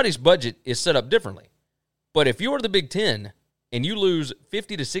 everybody's budget is set up differently, but if you're the Big Ten and you lose $50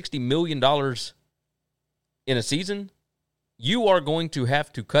 to $60 million in a season, you are going to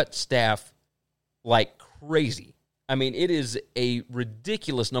have to cut staff like crazy. I mean, it is a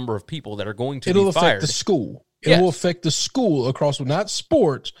ridiculous number of people that are going to be fired. It'll affect the school. It will affect the school across, not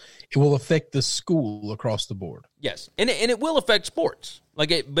sports. It will affect the school across the board. Yes, and it will affect sports. But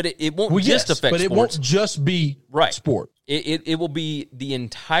it won't just affect sports. But it won't just be sport. It will be the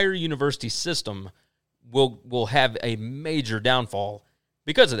entire university system will have a major downfall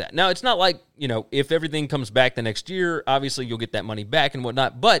because of that. Now, it's not like, if everything comes back the next year, obviously you'll get that money back and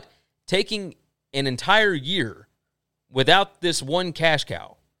whatnot. But taking an entire year without this one cash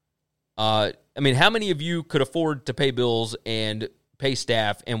cow, I mean, how many of you could afford to pay bills and pay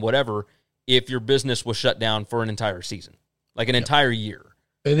staff and whatever if your business was shut down for an entire season, like an entire year?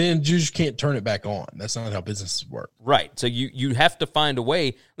 And then you just can't turn it back on. That's not how businesses work. Right. So you have to find a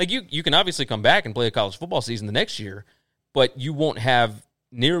way. Like you can obviously come back and play a college football season the next year, but you won't have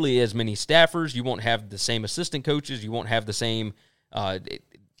nearly as many staffers. You won't have the same assistant coaches. You won't have the same.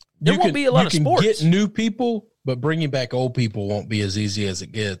 There won't be a lot of sports. You can get new people, but bringing back old people won't be as easy as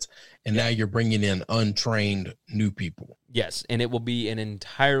it gets. And now you're bringing in untrained new people. Yes, and it will be an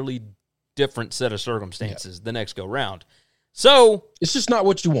entirely different set of circumstances the next go round. So it's just not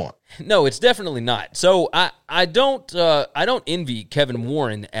what you want. No, it's definitely not. So I don't envy Kevin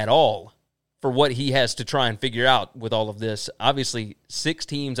Warren at all for what he has to try and figure out with all of this. Obviously, 6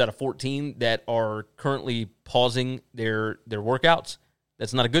 teams out of 14 that are currently pausing their workouts.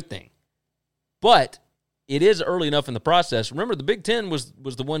 That's not a good thing. But it is early enough in the process. Remember, the Big Ten was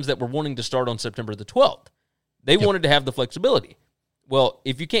the ones that were wanting to start on September the 12th. They wanted to have the flexibility. Well,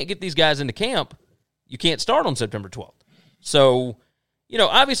 if you can't get these guys into camp, you can't start on September 12th. So,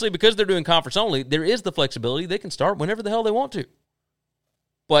 obviously because they're doing conference only, there is the flexibility. They can start whenever the hell they want to.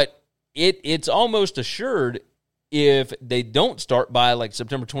 But it's almost assured if they don't start by like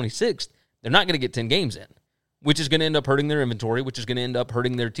September 26th, they're not going to get 10 games in, which is going to end up hurting their inventory, which is going to end up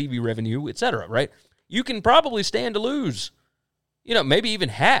hurting their TV revenue, et cetera, right? You can probably stand to lose, maybe even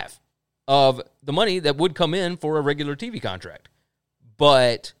half of the money that would come in for a regular TV contract.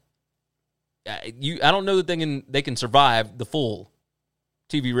 But I don't know that they can survive the full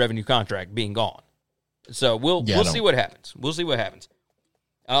TV revenue contract being gone. So we'll see what happens. We'll see what happens.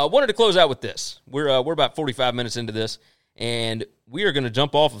 Wanted to close out with this. We're about 45 minutes into this, and we are going to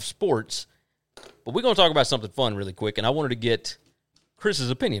jump off of sports, but we're going to talk about something fun really quick, and I wanted to get Chris's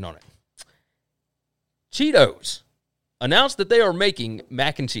opinion on it. Cheetos announced that they are making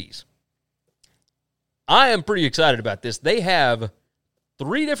mac and cheese. I am pretty excited about this. They have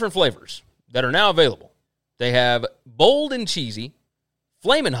 3 different flavors that are now available. They have bold and cheesy,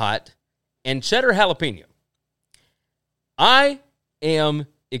 flamin' hot, and cheddar jalapeno. I am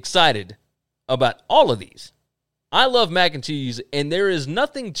excited about all of these. I love mac and cheese, and there is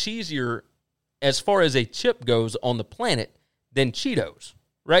nothing cheesier as far as a chip goes on the planet than Cheetos.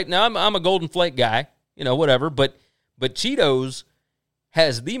 Right now, I'm a Golden Flake guy, whatever, but Cheetos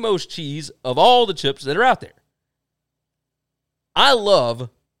has the most cheese of all the chips that are out there. I love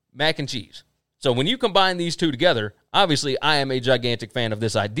mac and cheese. So when you combine these two together, obviously I am a gigantic fan of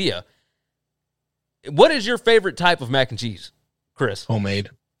this idea. What is your favorite type of mac and cheese, Chris?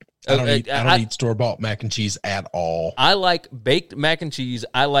 Homemade. I don't eat store-bought mac and cheese at all. I like baked mac and cheese.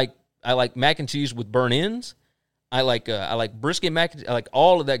 I like mac and cheese with burnt ends. I like brisket mac and cheese. I like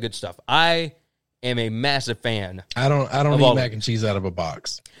all of that good stuff. I am a massive fan. I don't eat mac and cheese out of a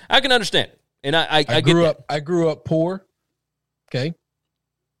box. I can understand it. And I grew up poor. Okay.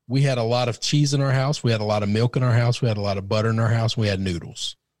 We had a lot of cheese in our house. We had a lot of milk in our house. We had a lot of butter in our house. We had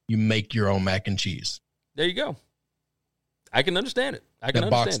noodles. You make your own mac and cheese. There you go. I can understand it. That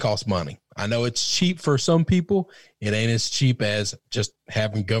box costs money. I know it's cheap for some people. It ain't as cheap as just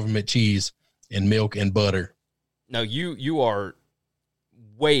having government cheese and milk and butter. No, you are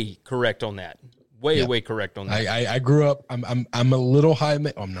way correct on that. Way correct on that. I grew up. I'm a little high.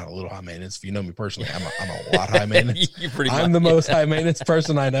 I'm not a little high maintenance. If you know me personally, I'm a lot high maintenance. I'm the most high maintenance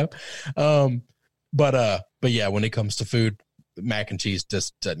person I know. But yeah, when it comes to food, mac and cheese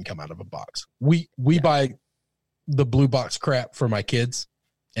just doesn't come out of a box. We buy the blue box crap for my kids,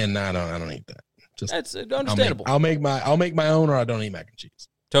 and I don't eat that. That's understandable. I'll make my own, or I don't eat mac and cheese.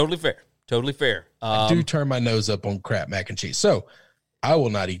 Totally fair. I do turn my nose up on crap mac and cheese, so I will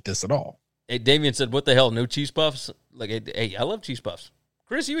not eat this at all. Hey, Damien said, "What the hell? No cheese puffs?" Hey, I love cheese puffs.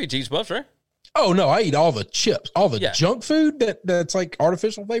 Chris, you eat cheese puffs, right? Oh no, I eat all the chips, all the junk food that's like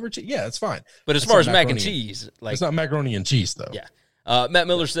artificial flavored cheese. Yeah, it's fine. But as far as mac and cheese, it's not macaroni and cheese though. Yeah. Matt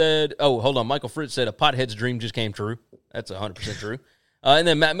Miller said, "Oh, hold on." Michael Fritz said, "A pothead's dream just came true." That's 100% true. And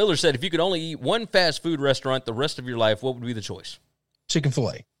then Matt Miller said, "If you could only eat one fast food restaurant the rest of your life, what would be the choice?"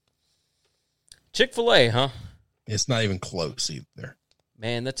 Chick-fil-A. Chick-fil-A, huh? It's not even close either.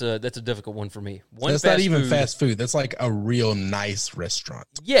 Man, that's a difficult one for me. That's not even fast food. That's like a real nice restaurant.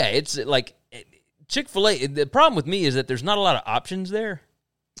 Yeah, it's like Chick-fil-A. The problem with me is that there's not a lot of options there.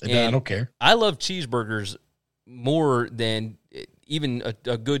 I don't care. I love cheeseburgers more than even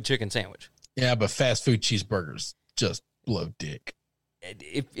a good chicken sandwich. Yeah, but fast food cheeseburgers just blow dick.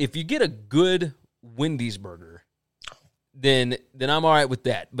 If you get a good Wendy's burger, then I'm all right with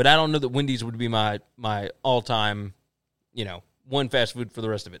that. But I don't know that Wendy's would be my all-time, one fast food for the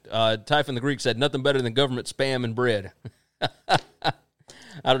rest of it. Typhon the Greek said, "Nothing better than government spam and bread." I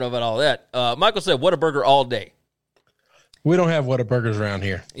don't know about all that. Michael said, "Whataburger all day." We don't have Whataburgers around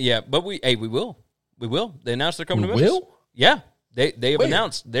here. Yeah, but we will. We will. They announced they're coming to Memphis. Will? Yeah. They have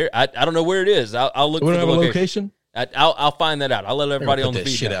announced. I don't know where it is. I'll look for the location. I'll find that out. I'll let everybody on the feed.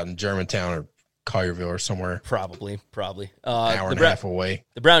 Shit out in Germantown or Collierville or somewhere. Probably. An hour and a half away.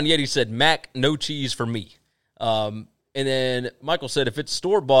 The Brown Yeti said, "Mac, no cheese for me." And then Michael said, "If it's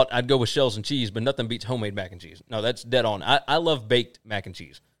store-bought, I'd go with shells and cheese, but nothing beats homemade mac and cheese." No, that's dead on. I love baked mac and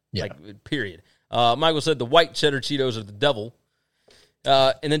cheese. Yeah. Period. Michael said, "The white cheddar Cheetos are the devil."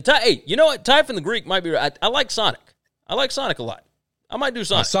 And then, hey, you know what? Typhon the Greek might be right. I like Sonic. I like Sonic a lot. I might do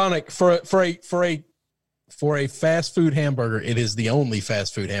Sonic. Sonic, for a fast food hamburger, it is the only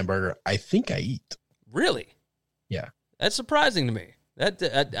fast food hamburger I think I eat. Really? Yeah. That's surprising to me.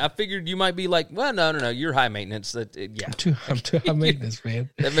 I figured you might be like, well, no, you're high maintenance. Yeah, I'm too high maintenance, man.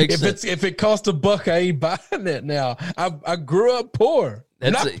 That makes sense. If it costs $1, I ain't buying it now. I grew up poor.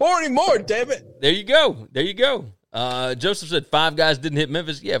 I'm not poor anymore. Damn it. There you go. Joseph said Five Guys didn't hit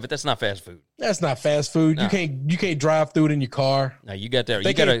Memphis. Yeah, but that's not fast food. That's not fast food. No. You can't drive through it in your car. No, you got that.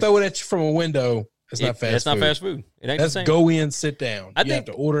 They can't throw it at you from a window. It's not fast food. That's not fast food. It ain't the same. Go in, sit down. You have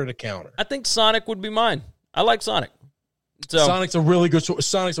to order at a counter. I think Sonic would be mine. I like Sonic. So Sonic's a really good choice.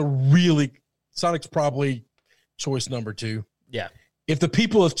 Sonic's probably choice number 2. Yeah. If the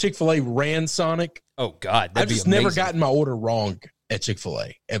people of Chick-fil-A ran Sonic, oh God, I've just never gotten my order wrong at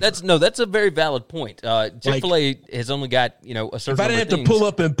Chick-fil-A. Ever. That's a very valid point. Chick-fil-A has only got, a certain if I didn't have things. to pull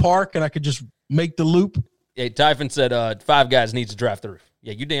up and park and I could just make the loop. Hey, Typhon said Five Guys needs a drive-through.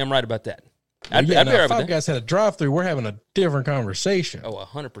 Yeah, you damn right about that. I'd be all right with Five that. Guys had a drive-through. We're having a different conversation. Oh,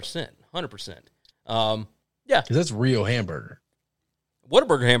 100%. 100%. Because that's real hamburger.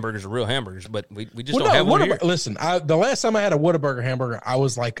 Whataburger hamburgers are real hamburgers, but we just don't have one here. Listen, the last time I had a Whataburger hamburger, I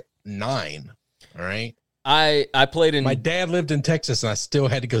was like 9. All right. I played in. My dad lived in Texas, and I still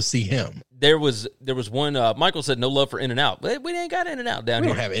had to go see him. There was one. Michael said no love for In-N-Out. We ain't got In-N-Out down We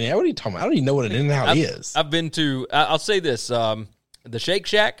here. don't have any. What are you talking about? I don't even know what an In-N-Out is. I've been to. I'll say this: the Shake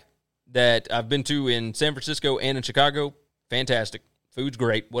Shack that I've been to in San Francisco and in Chicago, fantastic. Food's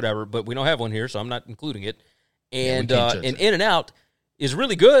great, whatever. But we don't have one here, so I'm not including it. And In-N-Out is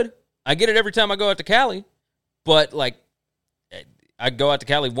really good. I get it every time I go out to Cali, but like I go out to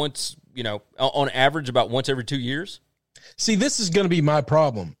Cali once, on average about once every 2 years. See, this is going to be my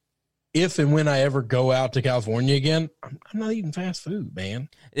problem. If and when I ever go out to California again, I'm not eating fast food, man.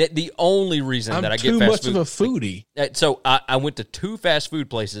 The only reason that I get too fast much food, of a foodie. So I went to 2 fast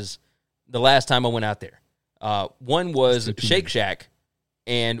food places the last time I went out there. One was Shake Shack,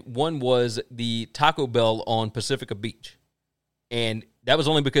 and one was the Taco Bell on Pacifica Beach. And that was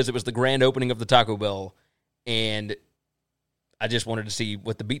only because it was the grand opening of the Taco Bell, and I just wanted to see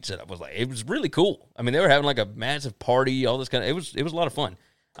what the beach setup was like. It was really cool. I mean, they were having like a massive party, all this kind of. It was a lot of fun.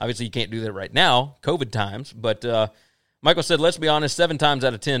 Obviously, you can't do that right now, COVID times. But Michael said, "Let's be honest, 7 times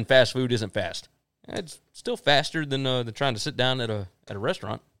out of 10, fast food isn't fast. It's still faster than trying to sit down at a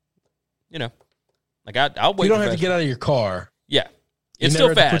restaurant. Like I'll wait. You don't have to get out of your car. Yeah, You it's never still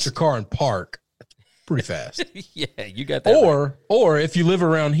have to fast. put your car in park. Pretty fast. Yeah, you got that. Right. Or if you live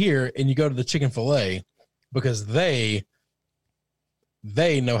around here and you go to the Chick-fil-A, because they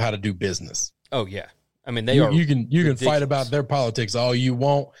know how to do business. Oh yeah, I mean you can ridiculous. fight about their politics all you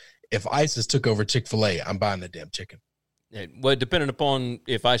want. If ISIS took over Chick-fil-A, I'm buying the damn chicken. Well, depending upon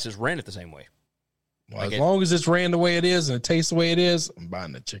if ISIS ran it the same way. Well, as long as it's ran the way it is and it tastes the way it is, I'm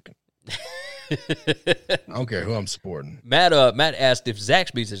buying the chicken. I don't care who I'm supporting. Matt asked if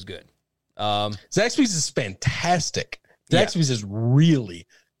Zaxby's is good. Zaxby's is fantastic. Zaxby's is really,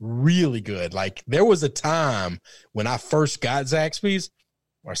 really good. Like, there was a time when I first got Zaxby's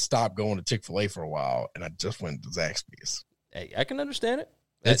where I stopped going to Chick-fil-A for a while, and I just went to Zaxby's. Hey, I can understand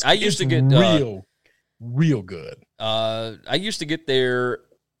it. I used to get real good. I used to get their,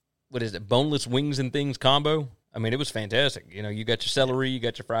 what is it, boneless wings and things combo. I mean, it was fantastic. You got your celery, you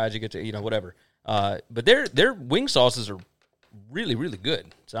got your fries, you got your, whatever. But their wing sauces are really, really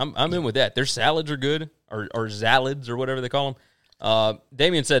good. So I'm in with that. Their salads are good, or Zalids, or whatever they call them.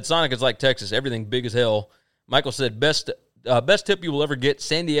 Damien said Sonic is like Texas, everything big as hell. Michael said best tip you will ever get,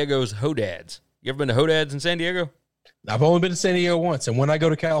 San Diego's Hodads. You ever been to Hodads in San Diego? I've only been to San Diego once, and when I go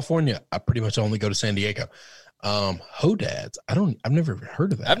to California, I pretty much only go to San Diego. Hodads, I've never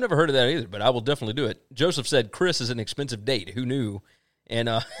heard of that. I've never heard of that either, but I will definitely do it. Joseph said Chris is an expensive date. Who knew? And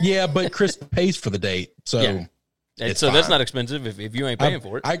yeah, but Chris pays for the date, so yeah. And so that's not expensive if you ain't paying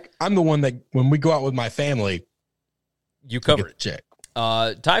for it. I'm the one that when we go out with my family, you cover it. Check.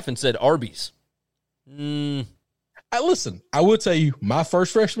 Typhon said Arby's. Listen, I will tell you, my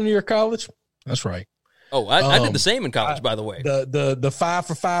first freshman year of college, that's right. Oh, I did the same in college, by the way. The 5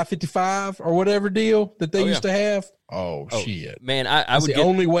 for $5.55 or whatever deal that they used to have. Oh, shit. Man, That's the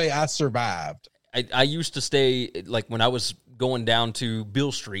only way I survived. I used to stay, like, when I was going down to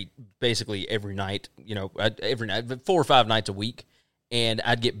Beale Street basically every night, every night, 4 or 5 nights a week, and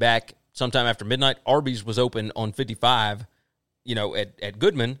I'd get back sometime after midnight. Arby's was open on 55, at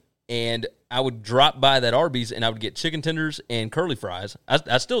Goodman, and I would drop by that Arby's and I would get chicken tenders and curly fries.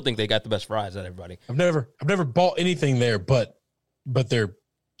 I still think they got the best fries out of everybody. I've never bought anything there but their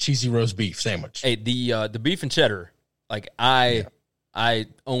cheesy roast beef sandwich. Hey, the beef and cheddar, like I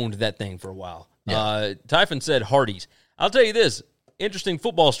owned that thing for a while. Yeah. Typhon said Hardee's. I'll tell you this, interesting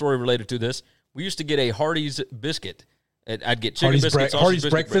football story related to this. We used to get a Hardee's biscuit. I'd get chicken biscuits. Hardee's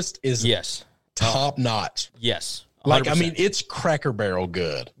breakfast is top notch. Yes. 100%. Like, I mean, it's Cracker Barrel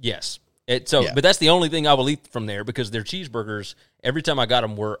good. Yes. But that's the only thing I will eat from there because their cheeseburgers, every time I got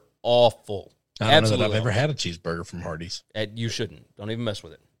them, were awful. I don't know that I've ever had a cheeseburger from Hardee's. You shouldn't. Don't even mess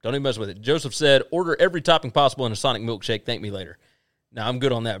with it. Joseph said, order every topping possible in a Sonic milkshake. Thank me later. Now, I'm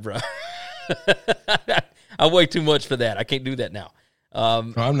good on that, bro. I weigh too much for that. I can't do that now.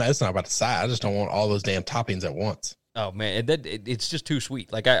 It's not about the size. I just don't want all those damn toppings at once. Oh, man. It's just too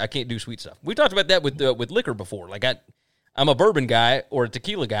sweet. Like, I can't do sweet stuff. We talked about that with liquor before. Like, I'm a bourbon guy or a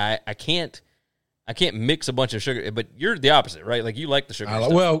tequila guy. I can't mix a bunch of sugar, but you're the opposite, right? Like, you like the sugar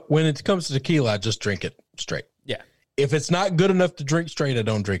stuff. Well, when it comes to tequila, I just drink it straight. Yeah. If it's not good enough to drink straight, I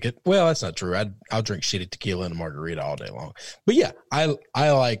don't drink it. Well, that's not true. I'll drink shitty tequila and a margarita all day long. But yeah, I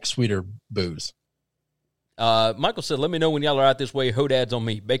like sweeter booze. Michael said, let me know when y'all are out this way. Hodad's on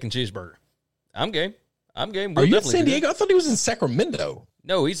me. Bacon cheeseburger. I'm game. We'll are you in definitely San do Diego? I thought he was in Sacramento.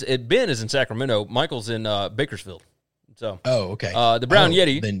 No, Ben is in Sacramento. Michael's in Bakersfield. So, okay. The Brown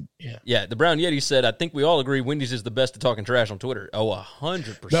Yeti. Then, yeah. The Brown Yeti said, I think we all agree Wendy's is the best at talking trash on Twitter.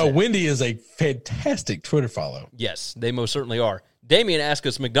 100%. No, Wendy is a fantastic Twitter follow. Yes, they most certainly are. Damien asked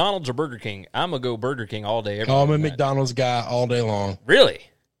us, McDonald's or Burger King? I'm going to go Burger King all day. I'm a McDonald's guy all day long. Really?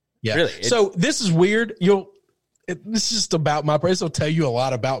 Yeah. Really? So this is weird. This is just about this will tell you a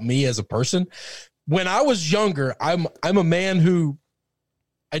lot about me as a person. When I was younger, I'm a man who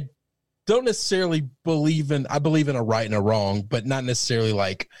I don't necessarily believe in. I believe in a right and a wrong, but not necessarily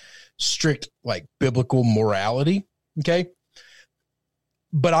like strict like biblical morality. Okay.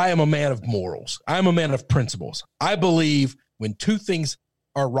 But I am a man of morals. I am a man of principles. I believe when two things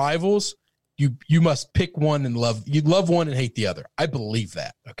are rivals, you must pick one and love. You love one and hate the other. I believe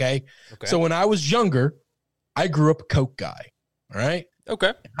that. Okay. So when I was younger, I grew up a Coke guy. All right.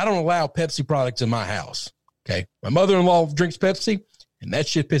 Okay. I don't allow Pepsi products in my house. Okay. My mother-in-law drinks Pepsi, and that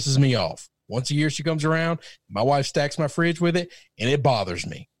shit pisses me off. Once a year she comes around, my wife stacks my fridge with it, and it bothers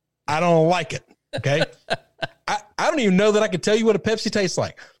me. I don't like it. Okay. I don't even know that I could tell you what a Pepsi tastes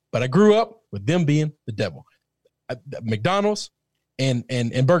like, but I grew up with them being the devil. McDonald's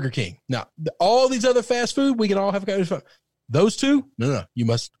and Burger King. Now, all these other fast food, we can all have fun. Those two, no. You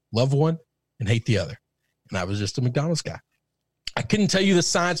must love one and hate the other. And I was just a McDonald's guy. I couldn't tell you the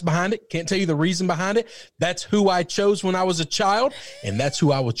science behind it. Can't tell you the reason behind it. That's who I chose when I was a child, and that's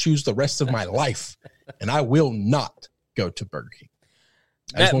who I will choose the rest of my life. And I will not go to Burger King.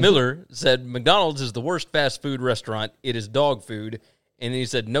 Matt Miller said McDonald's is the worst fast food restaurant. It is dog food. And then he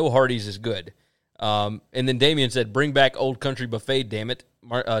said no Hardee's is good. And then Damien said bring back Old Country Buffet, damn it.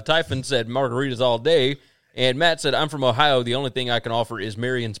 Typhon said margaritas all day. And Matt said I'm from Ohio. The only thing I can offer is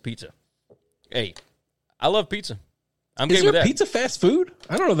Marion's Pizza. Hey, I love pizza. I'm is game with there that. pizza fast food?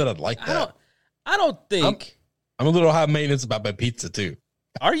 I don't know that I'd like that. I don't think. I'm a little high maintenance about my pizza too.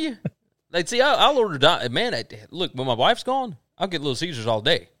 Are you? Like, see, I'll order. Man, look, when my wife's gone, I'll get Little Caesars all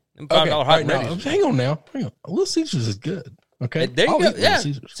day. $5 hot and ready. Hang on now. Little Caesars is good. Okay, there you go. Yeah.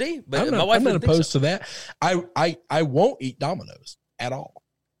 See, but I'm my wife not didn't opposed think so. to that. I won't eat Domino's at all.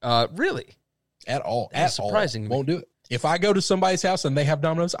 Really? At all. That's surprising. Won't do it. If I go to somebody's house and they have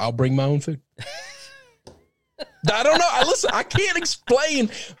Domino's, I'll bring my own food. I don't know. I can't explain.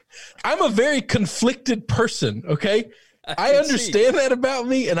 I'm a very conflicted person, okay? I understand that about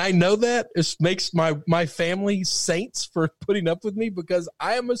me, and I know that. It makes my family saints for putting up with me because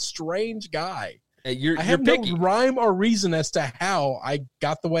I am a strange guy. You're have picky. no rhyme or reason as to how I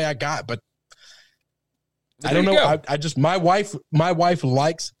got the way I got, but I don't know. I just my wife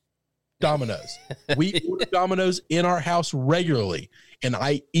likes Domino's. We order Domino's in our house regularly, and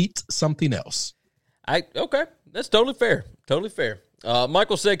I eat something else. Okay. That's totally fair. Totally fair.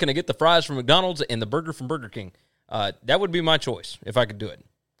 Michael said, can I get the fries from McDonald's and the burger from Burger King? That would be my choice if I could do it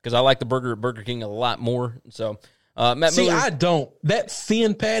because I like the burger at Burger King a lot more. So, Matt Miller. I don't. That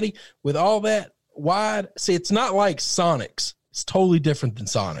thin patty with all that wide. See, it's not like Sonic's. It's totally different than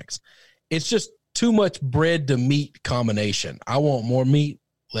Sonic's. It's just too much bread to meat combination. I want more meat,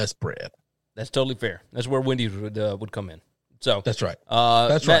 less bread. That's totally fair. That's where Wendy's would come in. So that's right.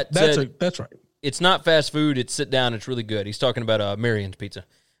 That's right. That's right. It's not fast food. It's sit down. It's really good. He's talking about Marion's Pizza.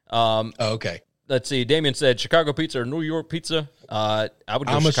 Okay. Let's see. Damien said Chicago pizza or New York pizza. I would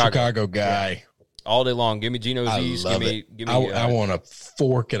go I'm Chicago. a Chicago guy. Yeah. All day long. Give me Geno's East. Give me. I want a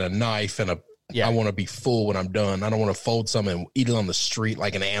fork and a knife and I want to be full when I'm done. I don't want to fold some and eat it on the street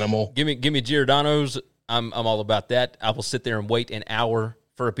like an animal. Give me Giordano's. I'm all about that. I will sit there and wait an hour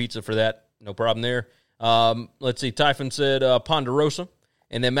for a pizza for that. No problem there. Let's see. Typhon said Ponderosa.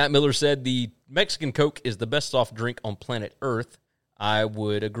 And then Matt Miller said the Mexican Coke is the best soft drink on planet Earth. I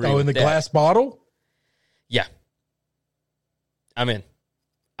would agree with that. Oh, in the glass bottle? Yeah. I'm in.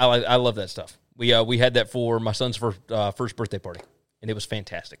 I love that stuff. We had that for my son's first birthday party, and it was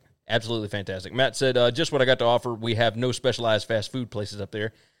fantastic. Absolutely fantastic. Matt said, just what I got to offer. We have no specialized fast food places up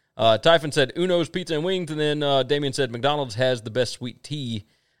there. Typhon said Uno's Pizza and Wings, and then Damien said McDonald's has the best sweet tea.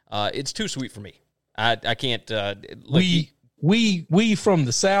 It's too sweet for me. I can't. We from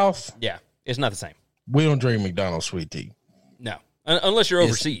the South. Yeah, it's not the same. We don't drink McDonald's sweet tea. No, unless you're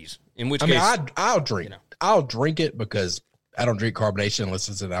overseas. In which case, I'll drink. I'll drink it because I don't drink carbonation unless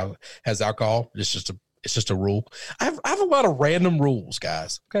it has alcohol. It's just a rule. I have a lot of random rules,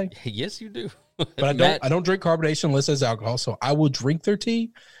 guys. Okay. Yes, you do. But I don't drink carbonation unless it has alcohol. So I will drink their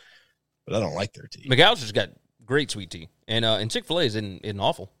tea, but I don't like their tea. McAllister's got Great sweet tea. And Chick-fil-A isn't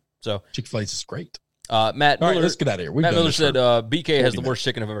awful. So Chick-fil-A's is great. Matt All Miller, right, let's get out of here. Matt Miller said BK has the 40 worst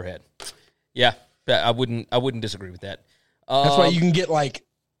chicken I've ever had. Yeah, I wouldn't disagree with that. That's why you can get like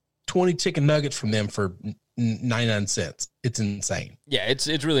 20 chicken nuggets from them for 99 cents. It's insane. Yeah, it's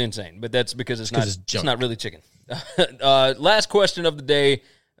really insane, but that's because it's junk. not really chicken. Last question of the day.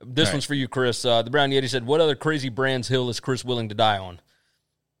 This All one's right. for you, Chris. The Brown Yeti said, "What other crazy Brands Hill is Chris willing to die on?"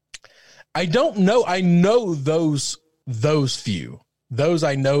 I don't know. I know those few. Those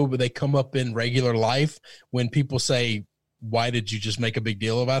I know, but they come up in regular life. When people say, "Why did you just make a big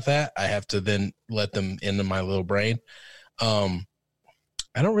deal about that?" I have to then let them into my little brain. I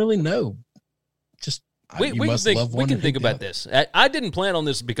don't really know. Just We can think about this. I didn't plan on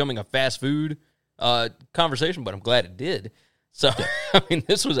this becoming a fast food conversation, but I'm glad it did. So I mean,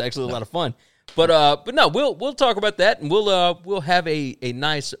 this was actually a lot of fun. But no, we'll talk about that, and we'll have a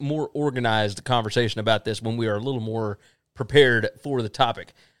nice, more organized conversation about this when we are a little more prepared for the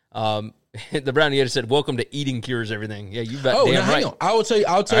topic. The Brown Yeti said, "Welcome to Eating Cures Everything." Yeah, you bet. Oh, damn now, right. hang on.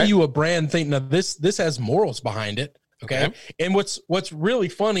 I'll tell you a brand thing. Now this has morals behind it. Okay. And what's really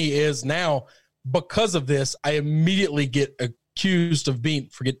funny is now, because of this, I immediately get accused of being,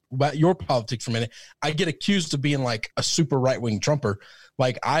 forget about your politics for a minute, I get accused of being like a super right-wing Trumper.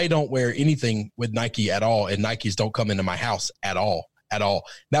 Like, I don't wear anything with Nike at all, and Nikes don't come into my house at all.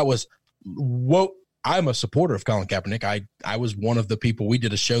 That was what I'm a supporter of Colin Kaepernick. I was one of the people, we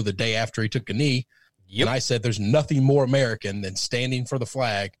did a show the day after he took a knee, and I said there's nothing more American than standing for the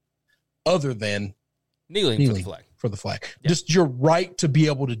flag other than kneeling for the flag. Yeah. Just your right to be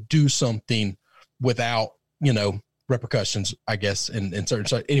able to do something without, repercussions, I guess, in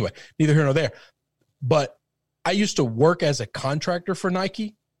certain. Anyway, neither here nor there. But I used to work as a contractor for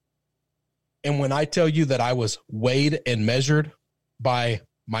Nike. And when I tell you that I was weighed and measured by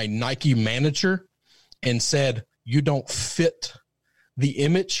my Nike manager and said, "You don't fit the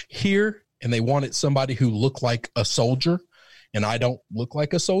image here," and they wanted somebody who looked like a soldier, and I don't look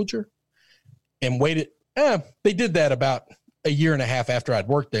like a soldier, and waited. They did that about a year and a half after I'd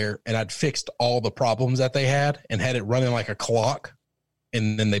worked there, and I'd fixed all the problems that they had and had it running like a clock.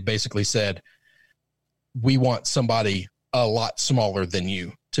 And then they basically said, "We want somebody a lot smaller than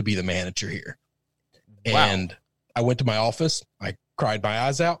you to be the manager here." Wow. And I went to my office, I cried my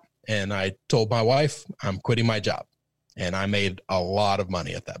eyes out, and I told my wife, "I'm quitting my job." And I made a lot of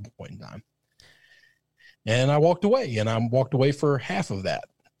money at that point in time. And I walked away, and I walked away for half of that.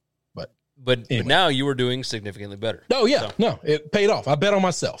 But Anyway. but now you were doing significantly better. Oh, yeah. So. No, it paid off. I bet on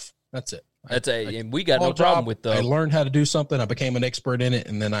myself. That's it. And we got no problem with I learned how to do something. I became an expert in it,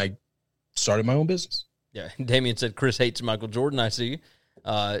 and then I started my own business. Yeah. Damien said Chris hates Michael Jordan. I see.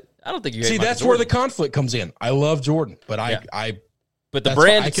 I don't think you hate See, Michael that's Jordan. where the conflict comes in. I love Jordan, but but the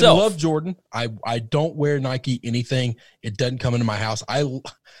brand itself. I can love Jordan. I don't wear Nike anything. It doesn't come into my house. I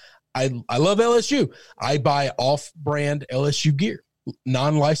love LSU. I buy off-brand LSU gear,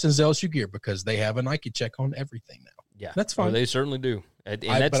 non-licensed LSU gear, because they have a Nike check on everything now. Yeah, that's fine. Well, they certainly do, and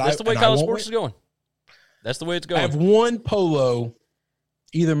that's the way college sports is going. That's the way it's going. I have one polo,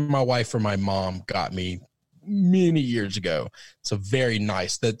 either my wife or my mom got me many years ago. It's a very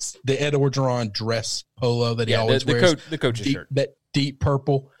nice. That's the Ed Orgeron dress polo that he always wears. The coach's shirt. That deep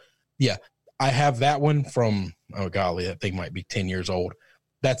purple. Yeah, I have that one from, oh golly, that thing might be 10 years old.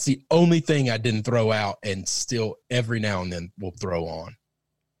 That's the only thing I didn't throw out, and still every now and then will throw on.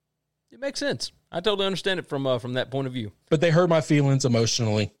 It makes sense. I totally understand it from that point of view. But they hurt my feelings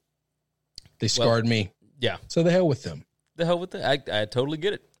emotionally. They scarred me. Yeah. So the hell with them. The hell with that. I totally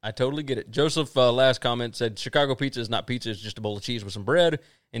get it. Joseph, last comment, said Chicago pizza is not pizza. It's just a bowl of cheese with some bread.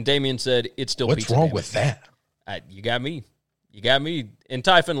 And Damien said it's still What's pizza. What's wrong with that? You got me. And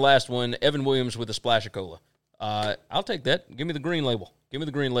Typhon, last one, Evan Williams with a splash of cola. I'll take that. Give me the green label.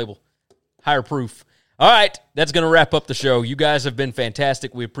 Higher proof. All right, that's going to wrap up the show. You guys have been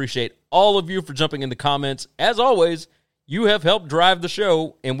fantastic. We appreciate all of you for jumping in the comments. As always, you have helped drive the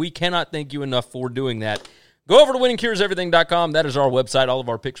show, and we cannot thank you enough for doing that. Go over to winningcureseverything.com. That is our website. All of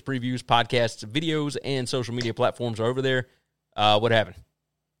our picks, previews, podcasts, videos, and social media platforms are over there. What happened?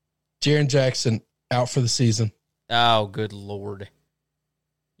 Jaren Jackson out for the season. Oh, good Lord.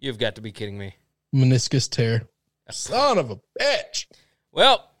 You've got to be kidding me. Meniscus tear. Son of a bitch.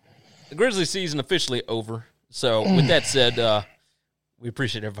 Well, the Grizzlies season officially over. So, with that said, we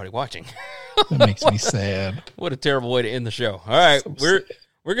appreciate everybody watching. That makes me sad. What a terrible way to end the show. All right,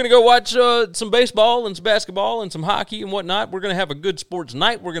 we're going to go watch some baseball and some basketball and some hockey and whatnot. We're going to have a good sports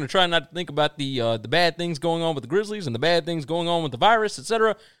night. We're going to try not to think about the bad things going on with the Grizzlies and the bad things going on with the virus,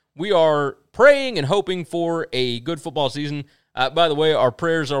 etc. We are praying and hoping for a good football season. By the way, our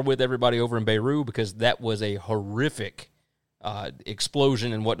prayers are with everybody over in Beirut because that was a horrific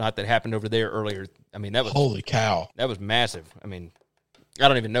explosion and whatnot that happened over there earlier. I mean, that was holy cow. That was massive. I mean, I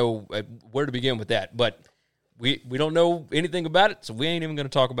don't even know where to begin with that, but we don't know anything about it, so we ain't even going to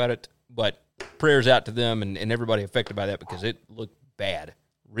talk about it. But prayers out to them and everybody affected by that because it looked bad,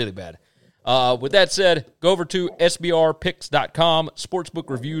 really bad. With that said, go over to sbrpicks.com,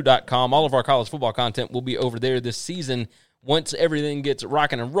 sportsbookreview.com. All of our college football content will be over there this season once everything gets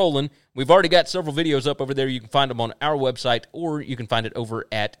rocking and rolling. We've already got several videos up over there. You can find them on our website, or you can find it over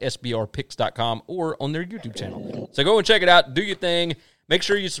at sbrpicks.com or on their YouTube channel. So go and check it out. Do your thing. Make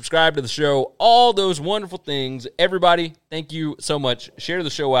sure you subscribe to the show. All those wonderful things. Everybody, thank you so much. Share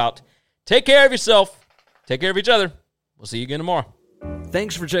the show out. Take care of yourself. Take care of each other. We'll see you again tomorrow.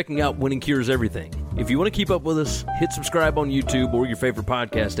 Thanks for checking out Winning Cures Everything. If you want to keep up with us, hit subscribe on YouTube or your favorite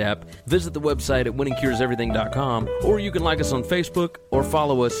podcast app. Visit the website at winningcureseverything.com, or you can like us on Facebook or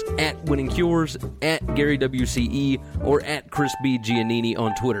follow us at Winning Cures, at Gary WCE, or at Chris B. Giannini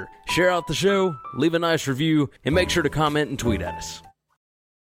on Twitter. Share out the show, leave a nice review, and make sure to comment and tweet at us.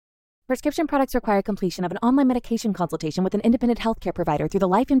 Prescription products require completion of an online medication consultation with an independent healthcare provider through the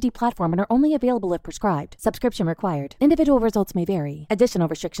LifeMD platform and are only available if prescribed. Subscription required. Individual results may vary. Additional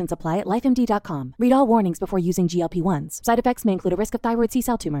restrictions apply at lifemd.com. Read all warnings before using GLP-1s. Side effects may include a risk of thyroid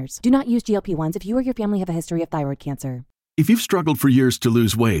C-cell tumors. Do not use GLP-1s if you or your family have a history of thyroid cancer. If you've struggled for years to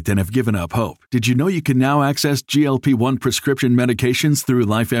lose weight and have given up hope, did you know you can now access GLP-1 prescription medications through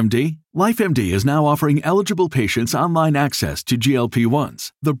LifeMD? LifeMD is now offering eligible patients online access to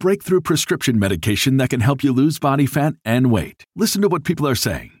GLP-1s, the breakthrough prescription medication that can help you lose body fat and weight. Listen to what people are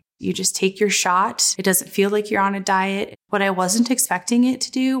saying. You just take your shot. It doesn't feel like you're on a diet. What I wasn't expecting it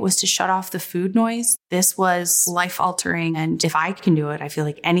to do was to shut off the food noise. This was life-altering, and if I can do it, I feel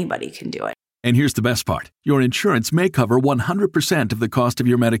like anybody can do it. And here's the best part. Your insurance may cover 100% of the cost of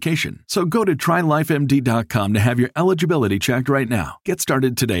your medication. So go to TryLifeMD.com to have your eligibility checked right now. Get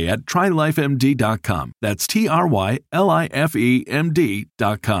started today at TryLifeMD.com. That's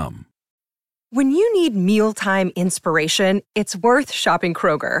TryLifeMD.com. When you need mealtime inspiration, it's worth shopping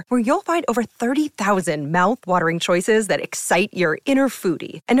Kroger, where you'll find over 30,000 mouth-watering choices that excite your inner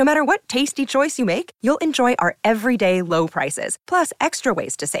foodie. And no matter what tasty choice you make, you'll enjoy our everyday low prices, plus extra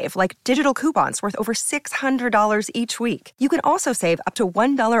ways to save, like digital coupons worth over $600 each week. You can also save up to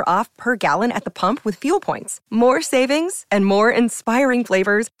 $1 off per gallon at the pump with fuel points. More savings and more inspiring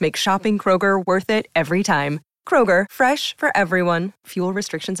flavors make shopping Kroger worth it every time. Kroger, fresh for everyone. Fuel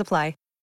restrictions apply.